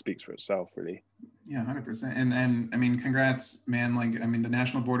kind of speaks for itself, really. Yeah, 100%. And I mean, congrats, man. Like, I mean, the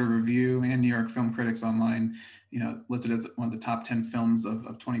National Board of Review and New York Film Critics Online, listed as one of the top 10 films of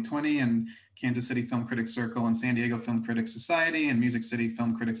 2020, and Kansas City Film Critics Circle and San Diego Film Critics Society and Music City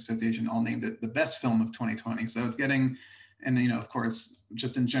Film Critics Association all named it the best film of 2020. So it's getting, and of course,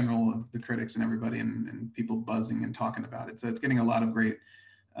 just in general of the critics and everybody and people buzzing and talking about it. So it's getting a lot of great,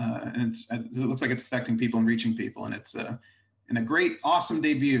 and it looks like it's affecting people and reaching people, and it's and a great, awesome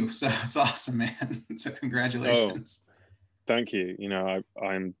debut. So it's awesome, man. So Oh, congratulations. thank you.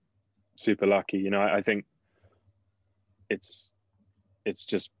 I'm super lucky. I think it's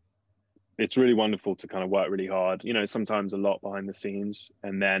just it's really wonderful to kind of work really hard, sometimes a lot behind the scenes,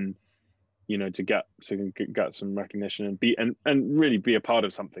 and then to get some recognition and be and really be a part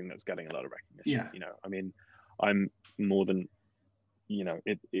of something that's getting a lot of recognition. Yeah. I mean, I'm more than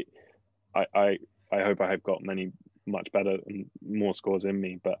I hope I have got many much better and more scores in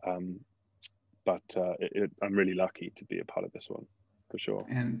me, but I'm really lucky to be a part of this one, for sure.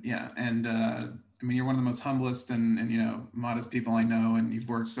 And yeah, and I mean, you're one of the most humblest and modest people I know, and you've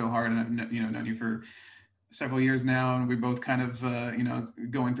worked so hard, and I've known you for several years now, and we both kind of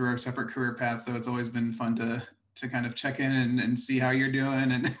going through our separate career paths. So it's always been fun to kind of check in and see how you're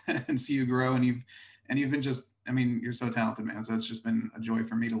doing and and see you grow. And you've been just, I mean, you're so talented, man. So it's just been a joy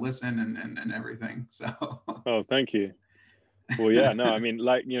for me to listen and everything. So Oh, thank you. Well, yeah, no, I mean,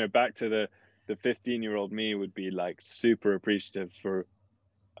 like, back to the 15-year-old me would be like super appreciative for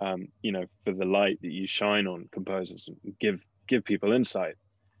for the light that you shine on composers and give people insight.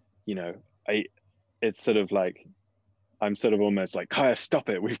 I it's sort of like I'm sort of almost like, Kaya, stop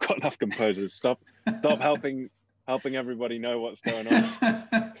it. We've got enough composers. Stop helping everybody know what's going on.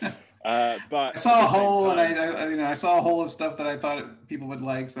 But I saw a hole, time, and I saw a hole of stuff that I thought people would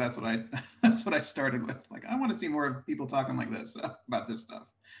like. So that's what I that's what I started with. Like, I want to see more of people talking like this about this stuff.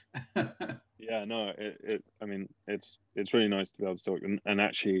 yeah, no, I mean, it's really nice to be able to talk, and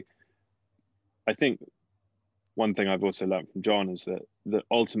actually, I think one thing I've also learned from John is that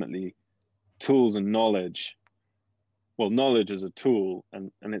ultimately tools and knowledge, well, knowledge is a tool,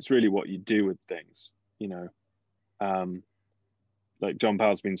 and it's really what you do with things. Um, like John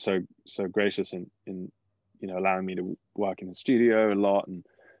Powell's been so gracious in allowing me to work in the studio a lot, and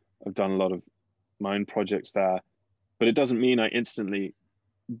I've done a lot of my own projects there. But it doesn't mean I instantly,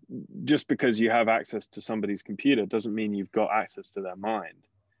 just because you have access to somebody's computer doesn't mean you've got access to their mind.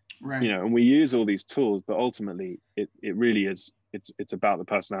 Right. And we use all these tools, but ultimately it really is, it's about the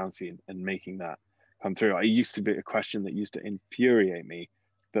personality and making that come through. I used to be a question that used to infuriate me,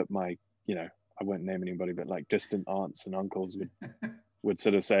 that my I won't name anybody, but like distant aunts and uncles would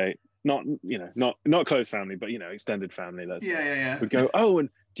sort of say, not close family, but extended family, let's Yeah, say, yeah, yeah. would go, oh, and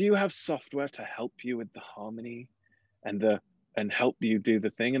do you have software to help you with the harmony and help you do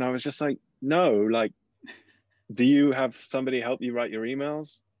the thing? And I was just like, no, like, do you have somebody help you write your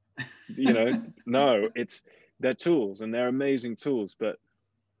emails? No, they're tools, and they're amazing tools, but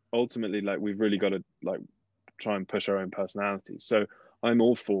ultimately, like, we've really got to like try and push our own personality. So I'm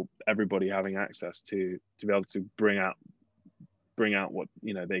all for everybody having access to be able to bring out what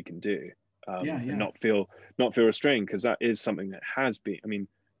they can do, Yeah, and yeah. not feel restrained, because that is something that has been, I mean,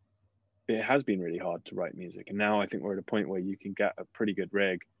 it has been really hard to write music, and now I think we're at a point where you can get a pretty good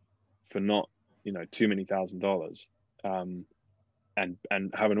rig for not, you know, too many $1,000s, and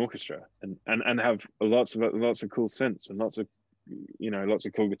have an orchestra and have lots of cool synths and lots of, you know, lots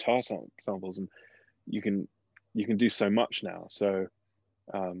of cool guitar samples, and you can do so much now. So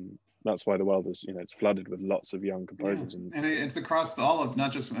that's why the world is, you know, it's flooded with lots of young composers. Yeah. And it's across all of,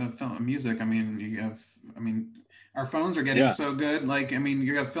 not just film and music. I mean, our phones are getting yeah, so good. Like, I mean,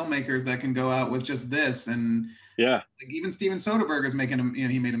 you have filmmakers that can go out with just this, and yeah, like even Steven Soderbergh is making you know,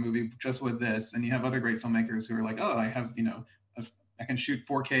 he made a movie just with this, and you have other great filmmakers who are like, oh, I have, you know, I can shoot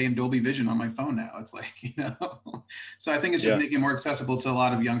 4K and Dolby Vision on my phone now. It's like, you know, so I think it's just yeah, making it more accessible to a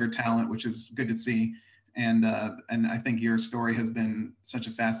lot of younger talent, which is good to see. And I think your story has been such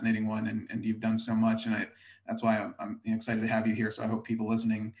a fascinating one, and you've done so much, and that's why I'm excited to have you here. So I hope people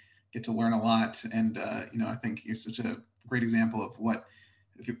listening get to learn a lot. And you know, I think you're such a great example of what,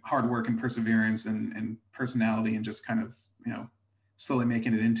 if you, hard work and perseverance and personality, and just kind of, you know, slowly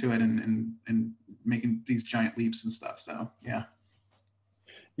making it into it, and making these giant leaps and stuff. So yeah.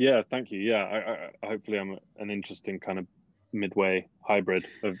 yeah. Thank you. Yeah, I hopefully I'm an interesting kind of midway hybrid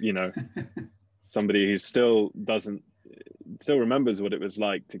of, you know, somebody who still remembers what it was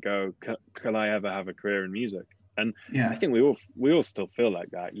like to go, can I ever have a career in music? And Yeah. I think we all still feel like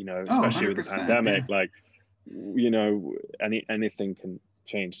that, you know, especially with the pandemic. Yeah. Like, you know, anything can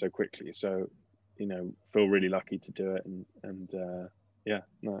change so quickly. So, you know, feel really lucky to do it. And yeah,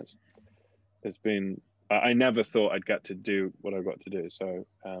 no, it's been, I never thought I'd get to do what I got to do. So,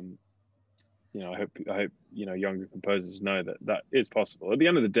 you know, I hope, you know, younger composers know that is possible. At the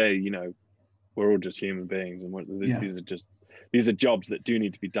end of the day, you know, we're all just human beings, and these are jobs that do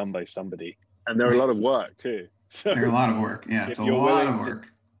need to be done by somebody, and they're a lot of work too. So they're a lot of work. Yeah, it's a lot of work.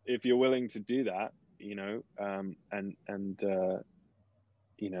 If you're willing to do that, you know, and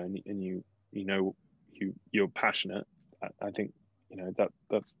you know, and you know, you're passionate, I think, you know,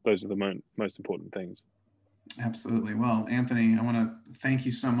 those are the most important things. Absolutely. Well, Anthony, I want to thank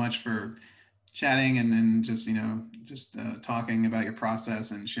you so much for chatting, and just, you know, just talking about your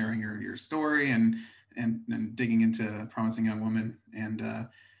process and sharing your story, and digging into Promising Young Woman. And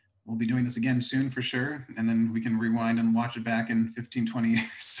we'll be doing this again soon for sure, and then we can rewind and watch it back in 15, 20 years.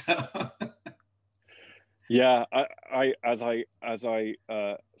 So yeah, I as I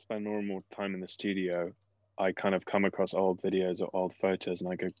spend more and more time in the studio, I kind of come across old videos or old photos,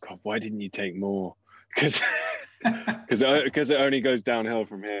 and I go, God, why didn't you take more? Because it only goes downhill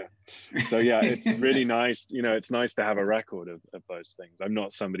from here. So yeah, it's really nice, you know, it's nice to have a record of those things. I'm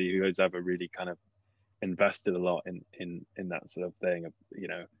not somebody who has ever really kind of invested a lot in that sort of thing. Of, you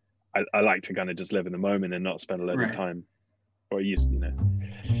know, I like to kind of just live in the moment and not spend a lot of time, or used, you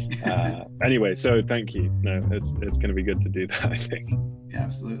know. Anyway, so thank you. No, it's going to be good to do that, I think. Yeah,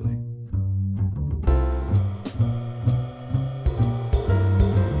 absolutely.